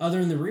 you think? Other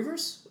than the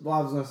Reavers? Well,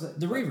 I was going to say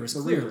the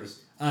Reavers. Clearly.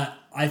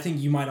 I think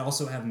you might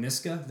also have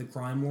Niska, the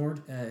crime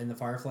lord, in the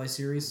Firefly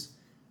series.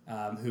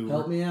 Who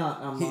help me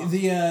out?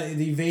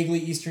 The vaguely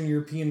Eastern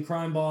European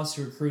crime boss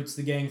who recruits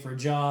the gang for a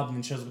job and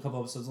then shows up a couple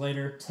episodes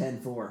later.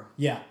 10-4.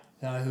 Yeah.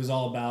 Who's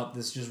all about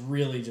this just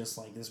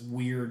like this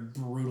weird,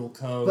 brutal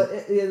code.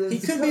 But he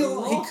could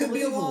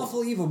be a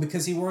lawful evil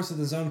because he works with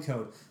his own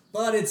code.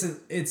 But it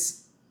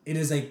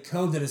is a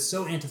code that is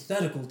so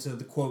antithetical to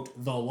the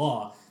quote the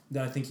law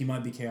that I think he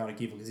might be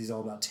chaotic evil because he's all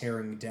about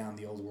tearing down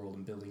the old world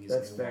and building his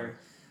new one.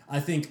 I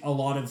think a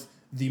lot of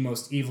the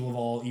most evil of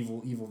all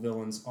evil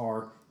villains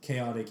are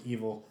chaotic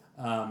evil.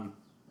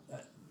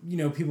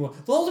 People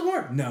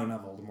Voldemort. No,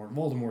 not Voldemort.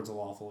 Voldemort's a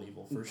lawful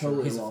evil for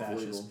sure. He's a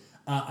fascist.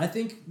 I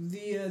think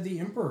the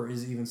Emperor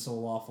is even so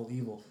lawful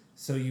evil.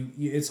 So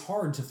it's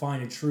hard to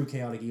find a true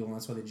chaotic evil, and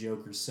that's why the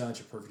Joker's such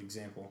a perfect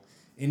example.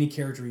 Any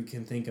character you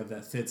can think of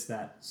that fits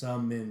that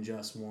some men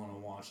just want to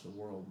watch the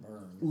world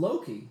burn.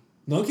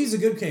 Loki's a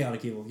good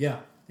chaotic evil. Yeah,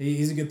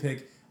 he's a good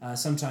pick.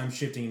 Sometimes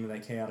shifting into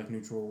that chaotic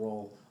neutral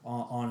role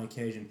on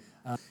occasion.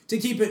 To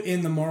keep it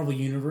in the Marvel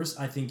universe,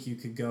 I think you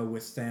could go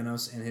with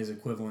Thanos and his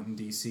equivalent in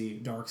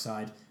DC,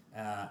 Darkseid,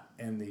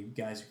 and the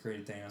guys who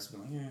created Thanos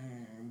would be like,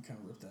 kind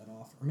of rip that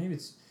off. Or maybe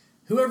it's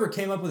whoever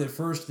came up with it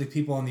first. The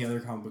people on the other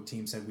comic book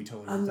team said we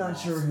totally ripped them off. I'm not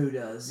sure who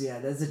does. Yeah,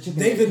 that's a chicken.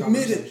 They've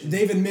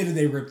admitted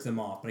they ripped them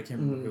off, but I can't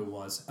remember who it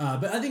was.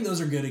 But I think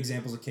those are good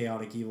examples of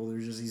chaotic evil.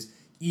 There's just these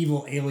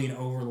evil alien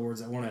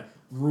overlords that want to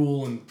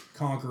rule and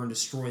conquer and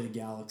destroy the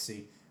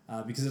galaxy.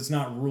 Because it's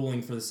not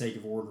ruling for the sake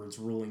of order, it's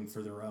ruling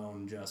for their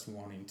own just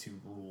wanting to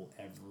rule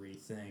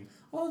everything.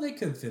 Oh, they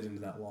could fit into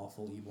that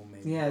lawful evil,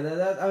 maybe. Yeah,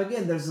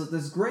 again,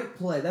 there's great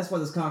play. That's why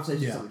this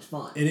conversation is so much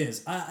fun. It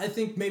is. I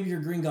think maybe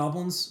your Green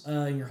Goblins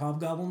and your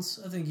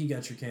Hobgoblins, I think you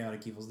got your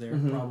chaotic evils there,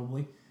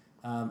 probably.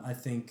 I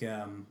think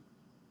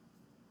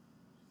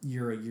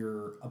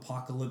your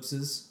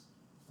Apocalypses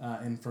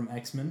and from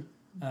X-Men.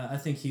 I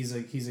think he's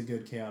a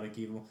good chaotic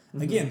evil.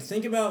 Again,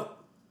 think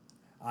about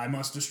I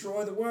must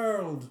destroy the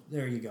world.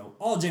 There you go.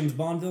 All James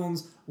Bond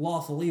villains,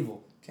 lawful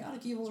evil.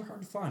 Chaotic evils are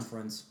hard to find,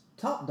 friends.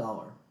 Top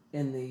dollar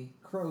in the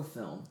Crow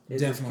film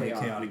is Definitely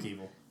chaotic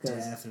evil. Cause,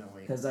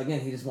 Definitely. Because, again,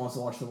 he just wants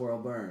to watch the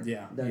world burn.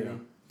 Yeah. Doesn't he?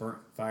 Burn,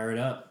 fire it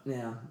up.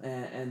 Yeah,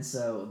 and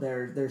so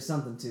there's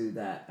something to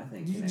that, I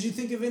think. Did you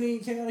think of any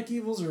chaotic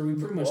evils, or we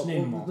pretty much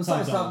named them all?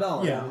 Besides Top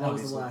Dollar. Yeah, I mean, that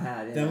was the one I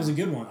had. Yeah. That was a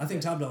good one. I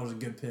think Top Dollar was a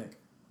good pick.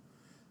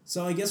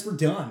 So I guess we're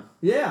done.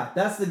 Yeah,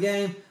 that's the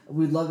game.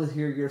 We'd love to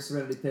hear your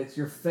Serenity picks,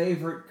 your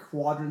favorite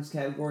quadrants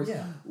categories.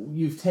 Yeah.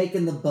 You've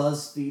taken the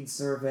BuzzFeed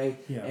survey,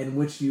 Yeah. in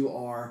which you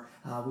are.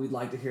 We'd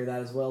like to hear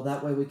that as well.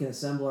 That way we can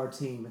assemble our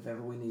team if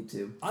ever we need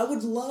to. I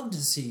would love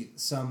to see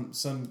some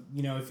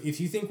if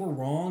you think we're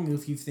wrong,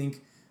 if you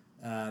think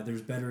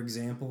there's better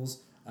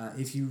examples,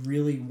 if you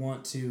really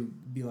want to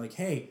be like,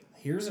 hey,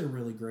 here's a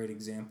really great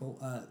example,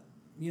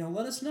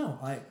 let us know.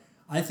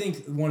 I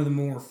think one of the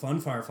more fun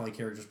Firefly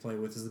characters to play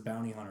with is the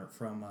bounty hunter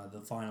from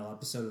the final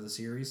episode of the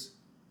series.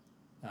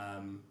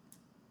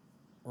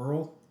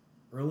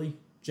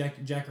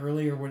 Jack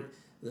Early, or what?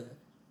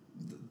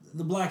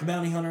 The black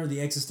bounty hunter, the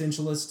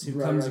existentialist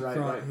who comes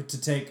across to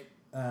take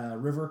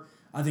River.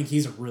 I think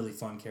he's a really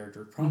fun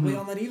character. Probably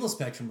on that evil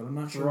spectrum, but I'm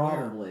not sure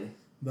Probably. where.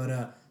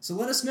 But so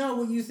let us know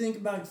what you think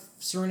about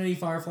Serenity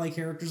Firefly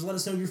characters. Let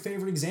us know your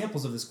favorite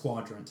examples of this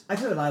quadrant. I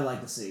tell you what I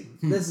like to see.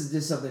 This is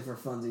just something for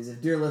funsies.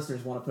 If dear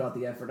listeners want to put out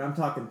the effort, I'm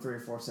talking 3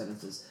 or 4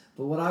 sentences.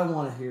 But what I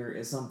want to hear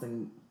is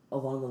something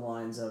along the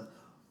lines of,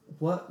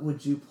 what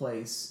would you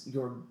place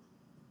your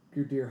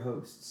dear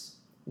hosts?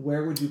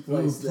 Where would you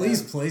place them?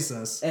 Please place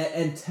us.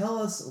 And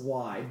tell us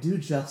why. Do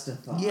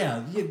justify. Yeah,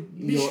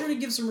 be sure to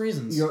give some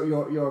reasons.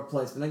 Your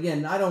placement.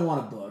 Again, I don't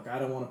want a book. I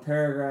don't want a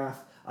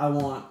paragraph. I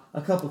want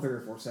a couple 3 or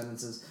 4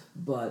 sentences,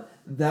 but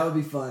that would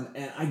be fun,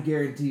 and I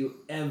guarantee you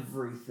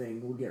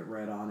everything will get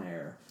read on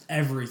air.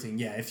 Everything,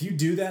 yeah. If you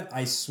do that,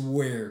 I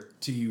swear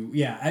to you,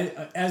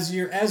 yeah. As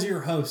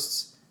your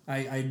hosts,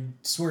 I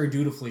swear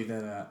dutifully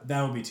that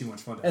that would be too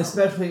much fun to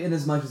Especially in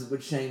as much as it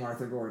would shame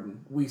Arthur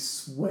Gordon. We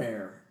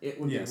swear it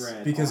would be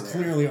read because on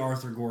clearly air.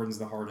 Arthur Gordon's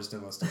the hardest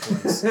of us to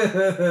place.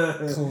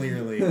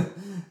 Clearly.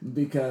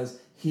 Because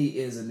he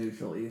is a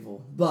neutral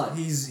evil. But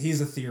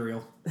he's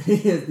ethereal. He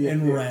is the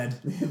red.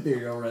 The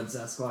ethereal red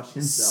Sasquatch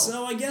himself.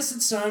 So I guess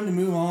it's time to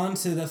move on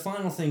to the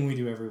final thing we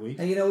do every week.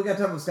 And we got to talk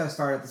about what's got us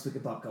fired up this week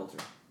in pop culture.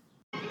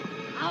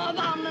 How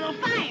about a little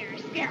fire,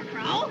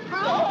 Scarecrow?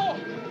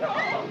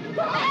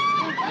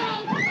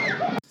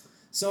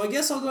 So I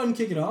guess I'll go ahead and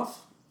kick it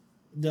off.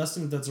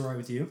 Dustin, if that's all right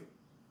with you.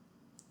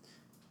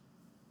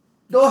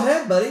 Go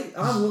ahead, buddy.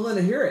 I'm willing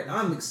to hear it.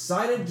 I'm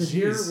excited to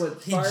hear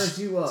what fires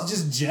you up. He's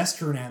just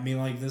gesturing at me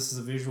like this is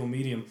a visual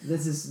medium.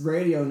 This is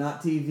radio,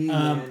 not TV,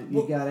 man.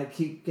 You gotta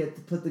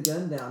put the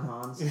gun down,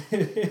 Hans.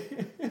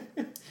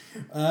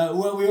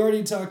 Well, we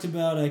already talked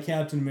about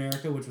Captain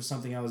America, which was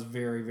something I was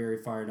very, very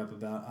fired up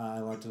about. I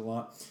liked it a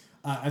lot.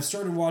 I've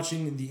started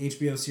watching the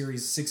HBO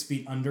series 6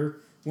 Feet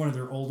Under, one of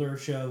their older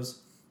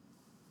shows,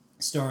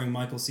 starring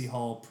Michael C.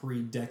 Hall,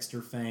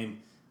 pre-Dexter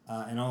fame.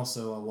 And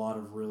also a lot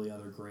of really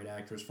other great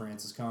actors,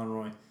 Francis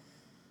Conroy,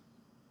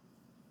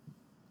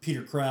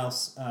 Peter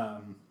Krause,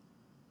 a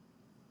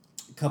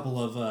couple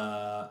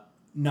of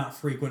not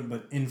frequent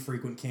but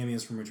infrequent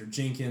cameos from Richard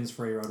Jenkins,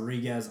 Freddie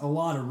Rodriguez, a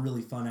lot of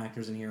really fun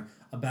actors in here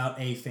about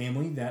a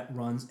family that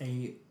runs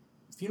a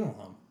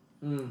funeral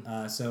home.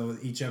 So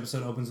each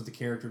episode opens with a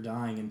character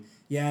dying, and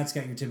yeah, it's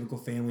got your typical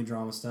family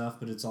drama stuff,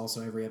 but it's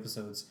also every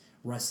episode's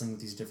wrestling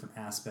with these different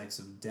aspects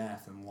of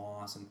death and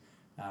loss and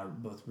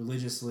both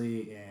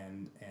religiously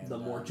and the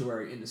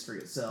mortuary industry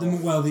itself.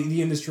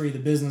 The industry, the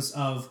business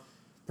of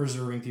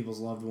preserving people's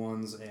loved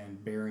ones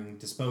and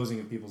disposing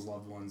of people's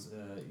loved ones,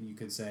 you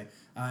could say.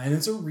 And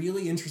it's a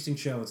really interesting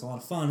show. It's a lot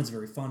of fun. It's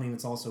very funny. And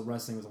it's also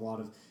wrestling with a lot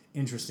of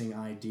interesting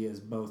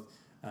ideas, both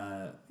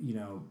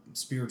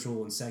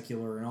spiritual and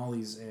secular, and all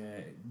these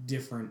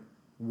different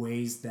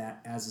ways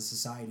that as a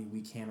society we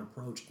can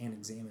approach and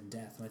examine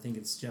death. And I think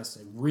it's just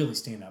a really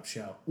stand-up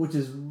show. Which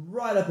is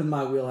right up in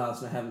my wheelhouse,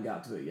 and I haven't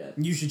got to it yet.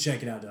 You should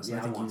check it out, Dustin. Yeah,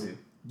 I think I want to.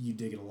 You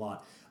dig it a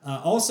lot.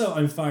 Also,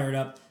 I'm fired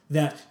up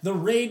that The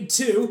Raid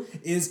 2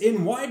 is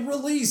in wide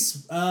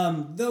release.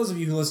 Those of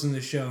you who listen to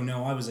the show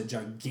know I was a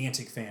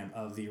gigantic fan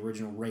of the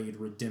original Raid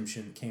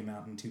Redemption that came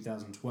out in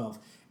 2012,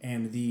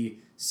 and the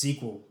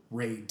sequel,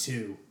 Raid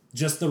 2.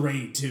 Just The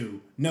Raid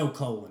 2. No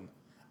colon.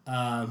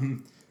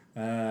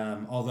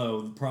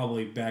 Although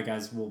probably bad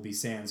guys will be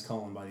sans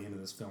colon by the end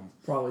of this film.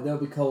 Probably. There'll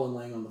be colon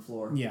laying on the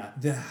floor. Yeah.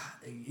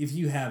 If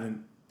you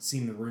haven't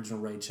seen the original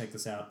Raid, check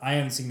this out. I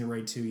haven't seen the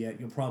Raid 2 yet.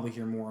 You'll probably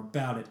hear more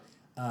about it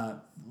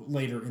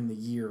later in the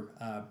year,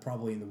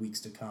 probably in the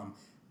weeks to come.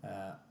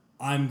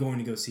 I'm going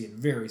to go see it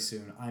very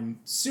soon. I'm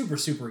super,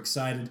 super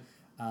excited.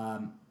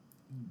 Kung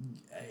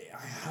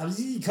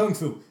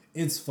Fu.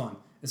 It's fun,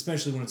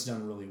 especially when it's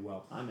done really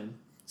well. I'm in.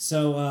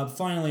 So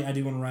finally, I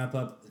do want to wrap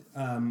up.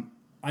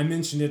 I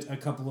mentioned it a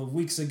couple of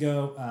weeks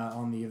ago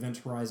on the Event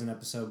Horizon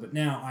episode, but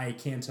now I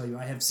can tell you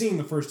I have seen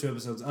the first 2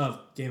 episodes of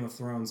Game of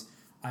Thrones.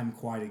 I'm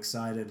quite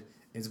excited.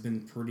 It's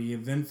been pretty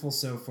eventful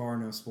so far.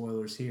 No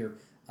spoilers here.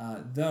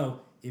 Though,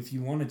 if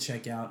you want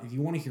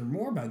to hear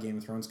more about Game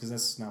of Thrones, because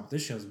that's not what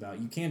this show's about,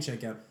 you can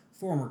check out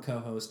former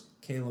co-host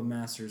Caleb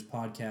Masters'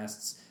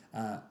 podcasts,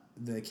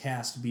 the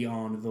Cast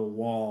Beyond the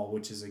Wall,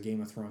 which is a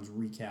Game of Thrones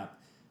recap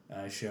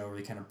show where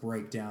they kind of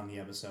break down the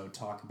episode,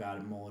 talk about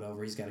it, mull it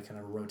over. He's got a kind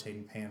of a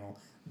rotating panel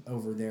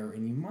over there,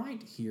 and you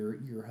might hear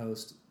your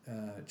host,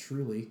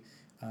 Truly,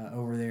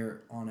 over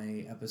there on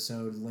a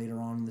episode later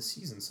on in the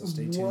season, so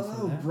stay tuned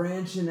for that.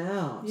 Branching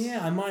out.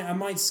 Yeah, I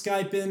might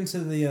Skype into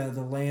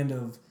the land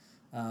of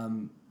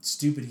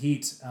stupid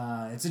heat.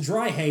 It's a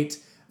dry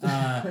hate.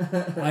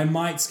 I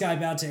might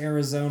Skype out to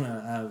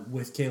Arizona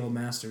with Caleb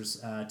Masters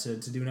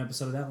to do an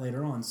episode of that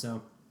later on,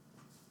 so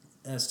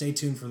stay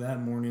tuned for that.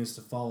 More news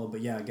to follow.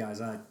 But yeah, guys,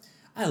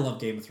 I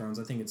love Game of Thrones.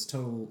 I think it's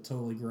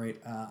totally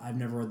great. I've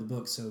never read the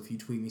book, so if you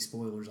tweet me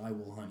spoilers, I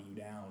will hunt you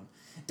down.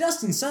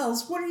 Dustin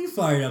Sells, what are you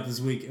fired up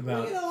this week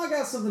about? Well, I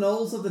got something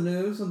old, something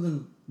new,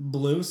 something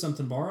blue,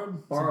 something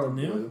borrowed, something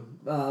new. Blue.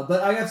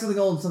 But I got something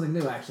old and something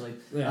new, actually.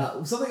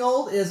 Yeah. Something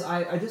old is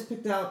I just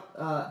picked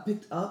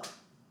up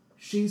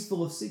She's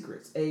Full of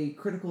Secrets, a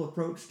critical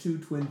approach to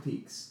Twin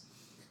Peaks,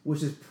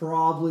 which is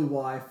probably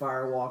why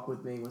Fire Walk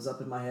with Me was up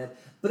in my head.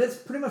 But it's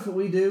pretty much what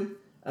we do.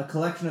 A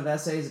collection of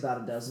essays,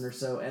 about a dozen or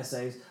so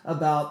essays,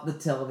 about the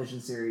television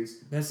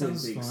series That Twin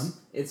sounds Peaks. fun.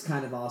 It's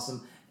kind of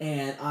awesome.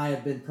 And I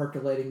have been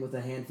percolating with a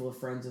handful of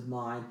friends of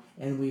mine,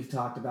 and we've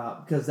talked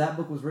about, because that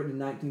book was written in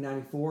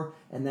 1994,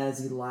 and that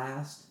is the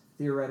last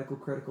theoretical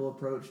critical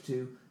approach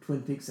to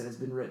Twin Peaks that has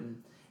been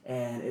written.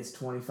 And it's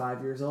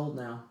 25 years old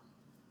now.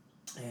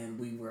 And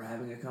we were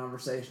having a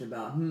conversation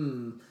about,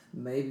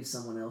 maybe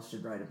someone else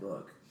should write a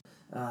book.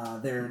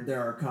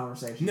 There are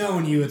conversations.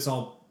 Knowing you, it's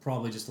all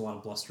probably just a lot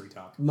of blustery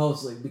talk.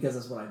 Mostly, because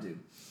that's what I do.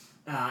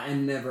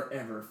 And never,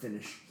 ever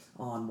finish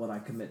on what I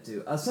commit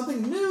to.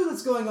 Something new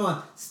that's going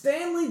on.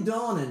 Stanley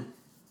Donen,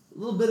 a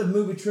little bit of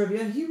movie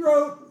trivia. He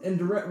wrote and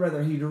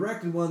he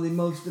directed one of the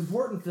most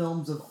important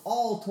films of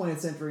all 20th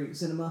century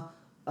cinema,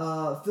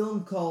 a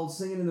film called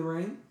Singing in the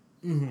Rain.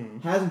 Mm-hmm.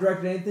 Hasn't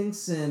directed anything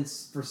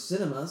for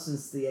cinema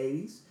since the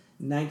 80s.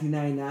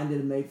 1999 did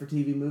a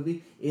made-for-TV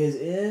movie. Is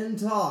in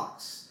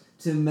talks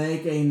to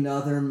make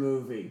another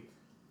movie.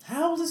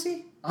 How old is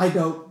he? I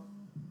don't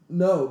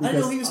know. I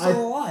know he was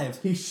still alive.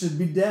 He should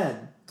be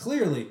dead.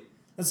 Clearly.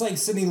 That's like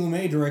Sidney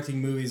Lumet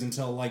directing movies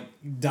until,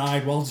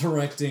 died while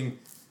directing,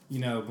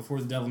 Before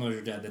the Devil Knows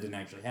You're Dead. That didn't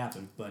actually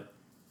happen, but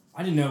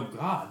I didn't know,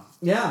 God.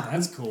 Yeah.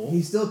 That's cool.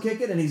 He's still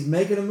kicking, and he's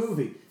making a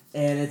movie.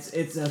 And it's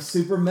a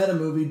super meta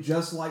movie,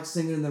 just like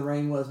Singing in the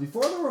Rain was.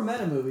 Before there were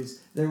meta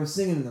movies, there was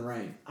Singing in the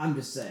Rain. I'm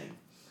just saying.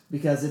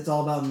 Because it's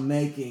all about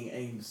making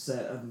a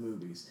set of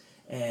movies.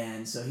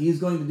 And so he's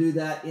going to do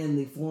that in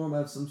the form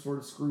of some sort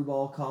of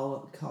screwball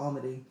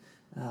comedy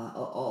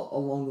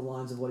along the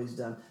lines of what he's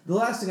done. The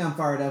last thing I'm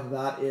fired up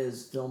about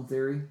is film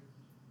theory.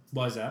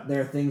 Why is that?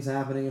 There are things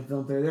happening in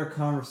film theory. There are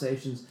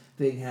conversations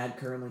being had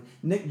currently.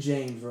 Nick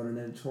James wrote an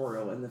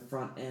editorial in the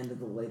front end of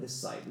the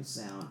latest Sight and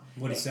Sound.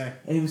 What did he say?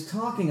 And he was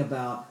talking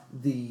about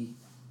the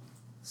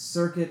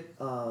circuit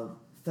of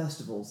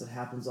festivals that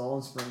happens all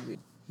in Springfield.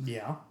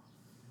 Yeah.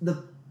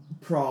 The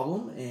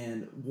problem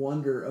and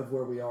wonder of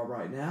where we are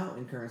right now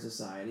in current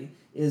society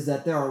is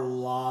that there are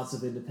lots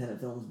of independent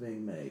films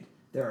being made.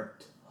 There are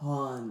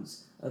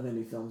tons of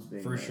indie films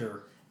being made. For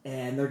sure.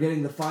 And they're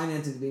getting the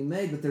financing being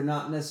made, but they're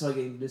not necessarily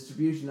getting the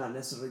distribution, not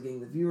necessarily getting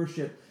the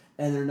viewership,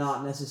 and they're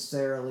not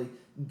necessarily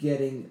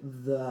getting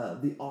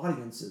the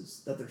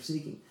audiences that they're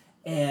seeking.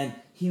 And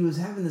he was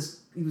writing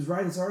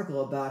this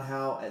article about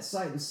how at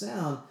Sight and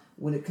Sound,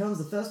 when it comes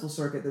to the festival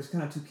circuit, there's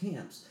kind of two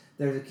camps.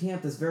 There's a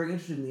camp that's very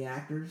interested in the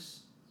actors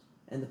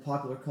and the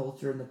popular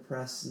culture and the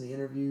press and the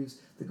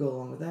interviews that go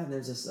along with that. And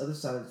there's this other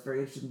side that's very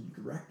interested in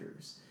the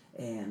directors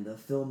and the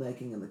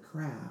filmmaking and the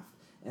craft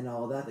and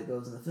all of that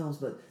goes in the films.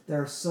 But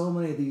there are so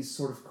many of these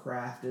sort of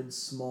crafted,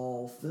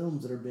 small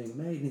films that are being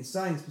made. And he's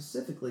citing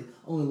specifically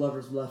Only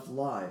Lovers Left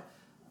Alive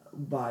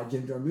by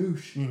Jim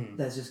Jarmusch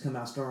that's just come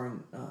out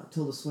starring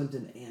Tilda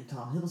Swinton and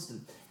Tom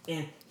Hiddleston.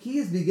 And he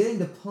is beginning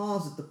to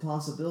posit the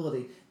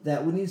possibility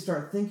that we need to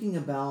start thinking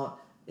about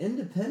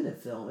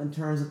independent film in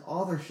terms of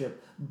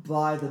authorship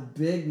by the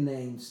big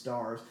name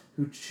stars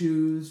who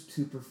choose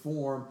to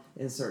perform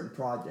in certain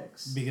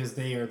projects. Because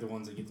they are the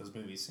ones that get those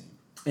movies seen.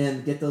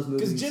 And get those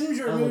movies. Because Jim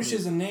Jarmusch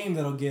is a name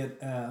that'll get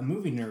a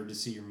movie nerd to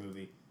see your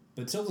movie.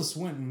 But Tilda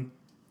Swinton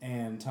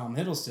and Tom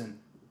Hiddleston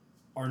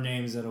are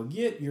names that'll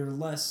get your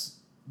less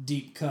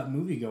deep-cut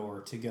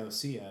moviegoer to go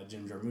see a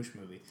Jim Jarmusch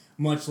movie.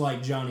 Much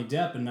like Johnny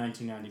Depp in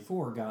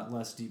 1994 got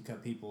less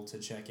deep-cut people to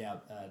check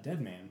out Dead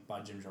Man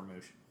by Jim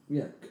Jarmusch.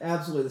 Yeah,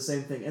 absolutely the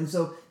same thing. And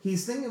so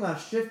he's thinking about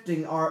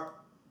shifting our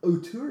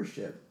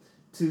auteurship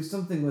to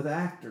something with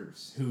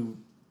actors. Who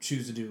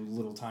choose to do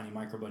little tiny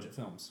micro budget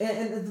films.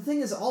 And the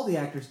thing is, all the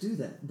actors do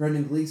that.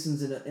 Brendan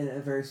Gleeson's in a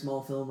very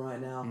small film right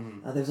now.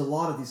 There's a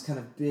lot of these kind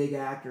of big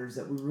actors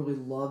that we really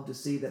love to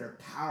see that are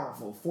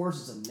powerful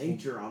forces of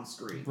nature on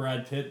screen.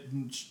 Brad Pitt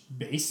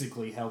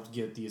basically helped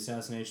get the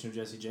assassination of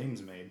Jesse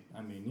James made.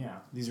 I mean, yeah,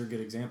 these are good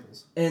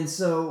examples. And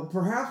so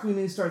perhaps we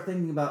need to start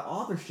thinking about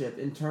authorship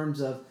in terms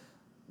of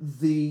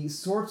the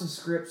sorts of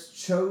scripts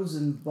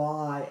chosen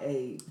by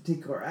a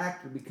particular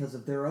actor because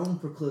of their own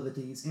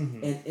proclivities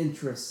and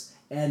interests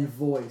and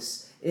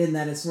voice, in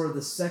that it's sort of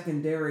the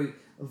secondary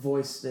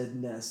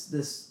voicedness,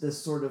 this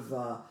sort of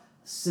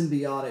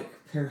symbiotic,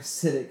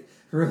 parasitic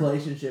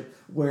relationship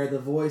where the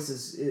voice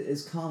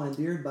is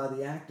commandeered by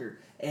the actor,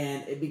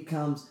 and it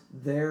becomes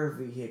their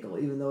vehicle,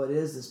 even though it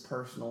is this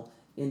personal,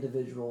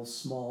 individual,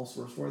 small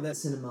source story that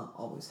cinema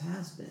always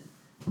has been.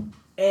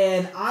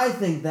 And I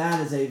think that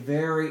is a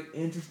very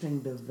interesting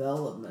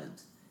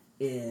development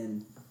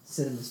in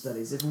cinema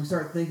studies. If we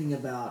start thinking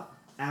about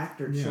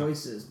actor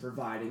choices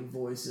providing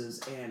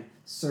voices and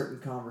certain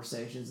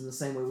conversations in the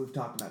same way we've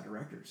talked about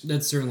directors.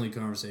 That's certainly a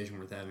conversation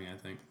worth having, I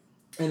think.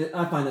 And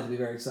I find that to be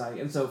very exciting.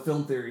 And so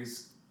film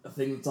theory's a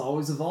thing that's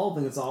always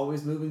evolving. It's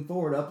always moving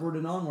forward, upward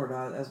and onward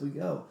as we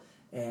go.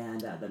 And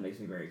that makes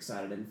me very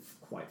excited and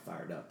quite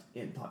fired up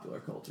in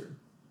popular culture.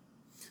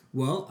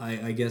 Well,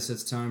 I guess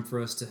it's time for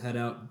us to head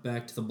out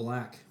back to the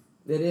black.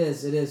 It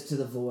is to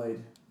the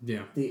void.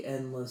 Yeah. The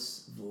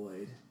endless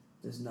void.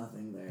 There's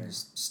nothing there.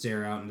 Just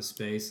stare out into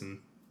space and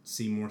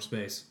see more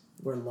space.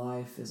 Where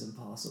life is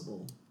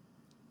impossible.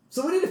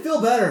 So we need to feel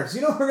better. So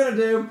you know what we're going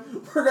to do?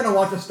 We're going to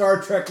watch a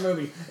Star Trek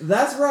movie.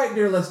 That's right,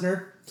 dear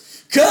listener.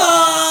 Khan!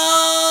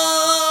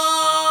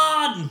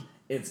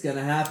 It's going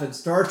to happen.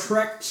 Star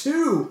Trek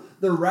II,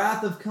 The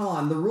Wrath of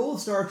Khan. The rule of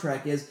Star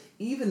Trek is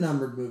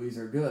even-numbered movies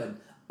are good.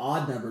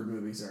 Odd-numbered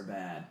movies are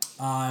bad.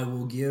 I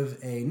will give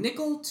a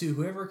nickel to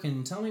whoever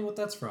can tell me what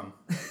that's from.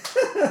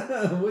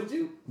 Would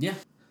you? Yeah.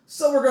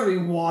 So we're going to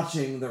be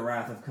watching The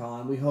Wrath of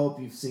Khan. We hope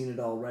you've seen it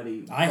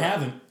already. I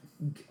haven't.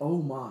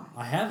 Oh my.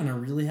 I haven't. I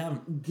really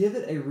haven't. Give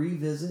it a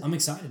revisit. I'm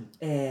excited.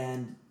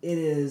 And it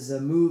is a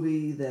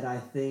movie that I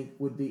think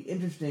would be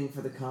interesting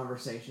for the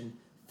conversation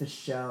to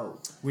show.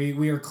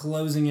 We are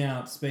closing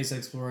out Space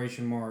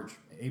Exploration March.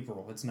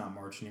 April. It's not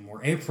March anymore.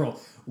 April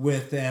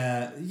with,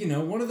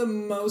 one of the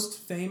most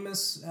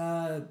famous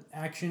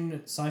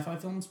action sci-fi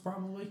films,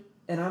 probably.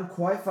 And I'm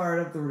quite fired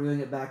up that we're doing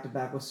it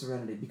back-to-back with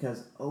Serenity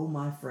because, oh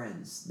my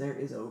friends, there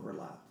is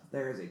overlap.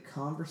 There is a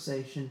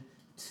conversation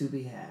to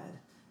be had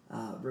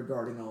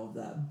regarding all of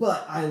that.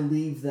 But I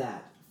leave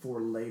that for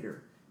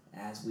later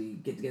as we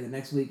get together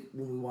next week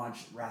when we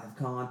watch Wrath of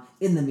Khan.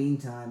 In the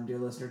meantime, dear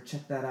listener,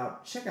 check that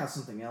out. Check out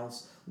something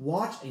else.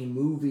 Watch a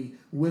movie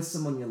with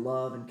someone you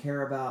love and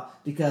care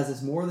about because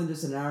it's more than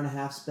just an hour and a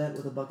half spent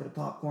with a bucket of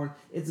popcorn.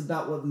 It's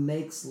about what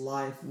makes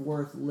life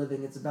worth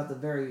living. It's about the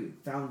very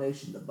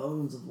foundation, the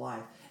bones of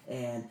life,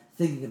 and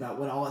thinking about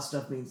what all that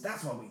stuff means.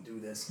 That's why we do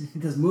this,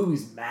 because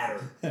movies matter.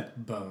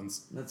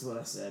 Bones. That's what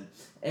I said.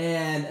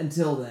 And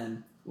until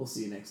then, we'll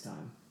see you next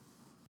time.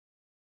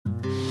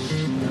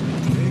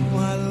 Take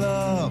my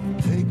love,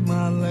 take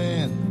my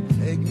land,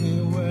 take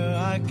me where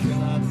I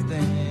cannot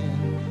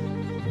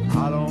stand.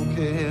 I don't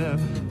care,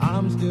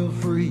 I'm still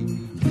free.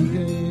 You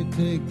can't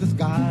take the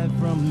sky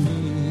from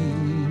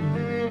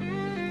me.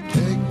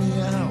 Take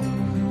me out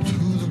to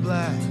the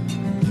black,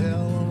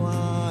 tell them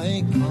I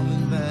ain't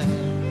coming back.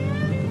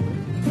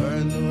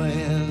 Burn the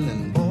land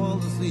and boil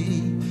the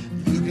sea.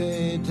 You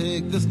can't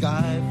take the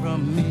sky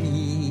from me.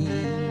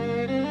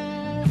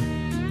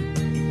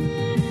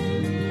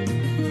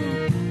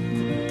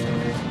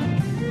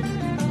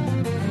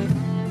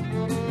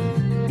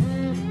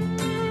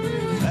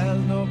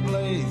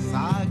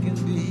 I can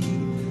be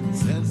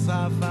since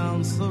I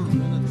found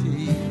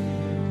serenity.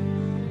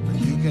 But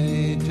you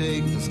can't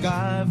take the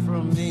sky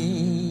from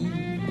me.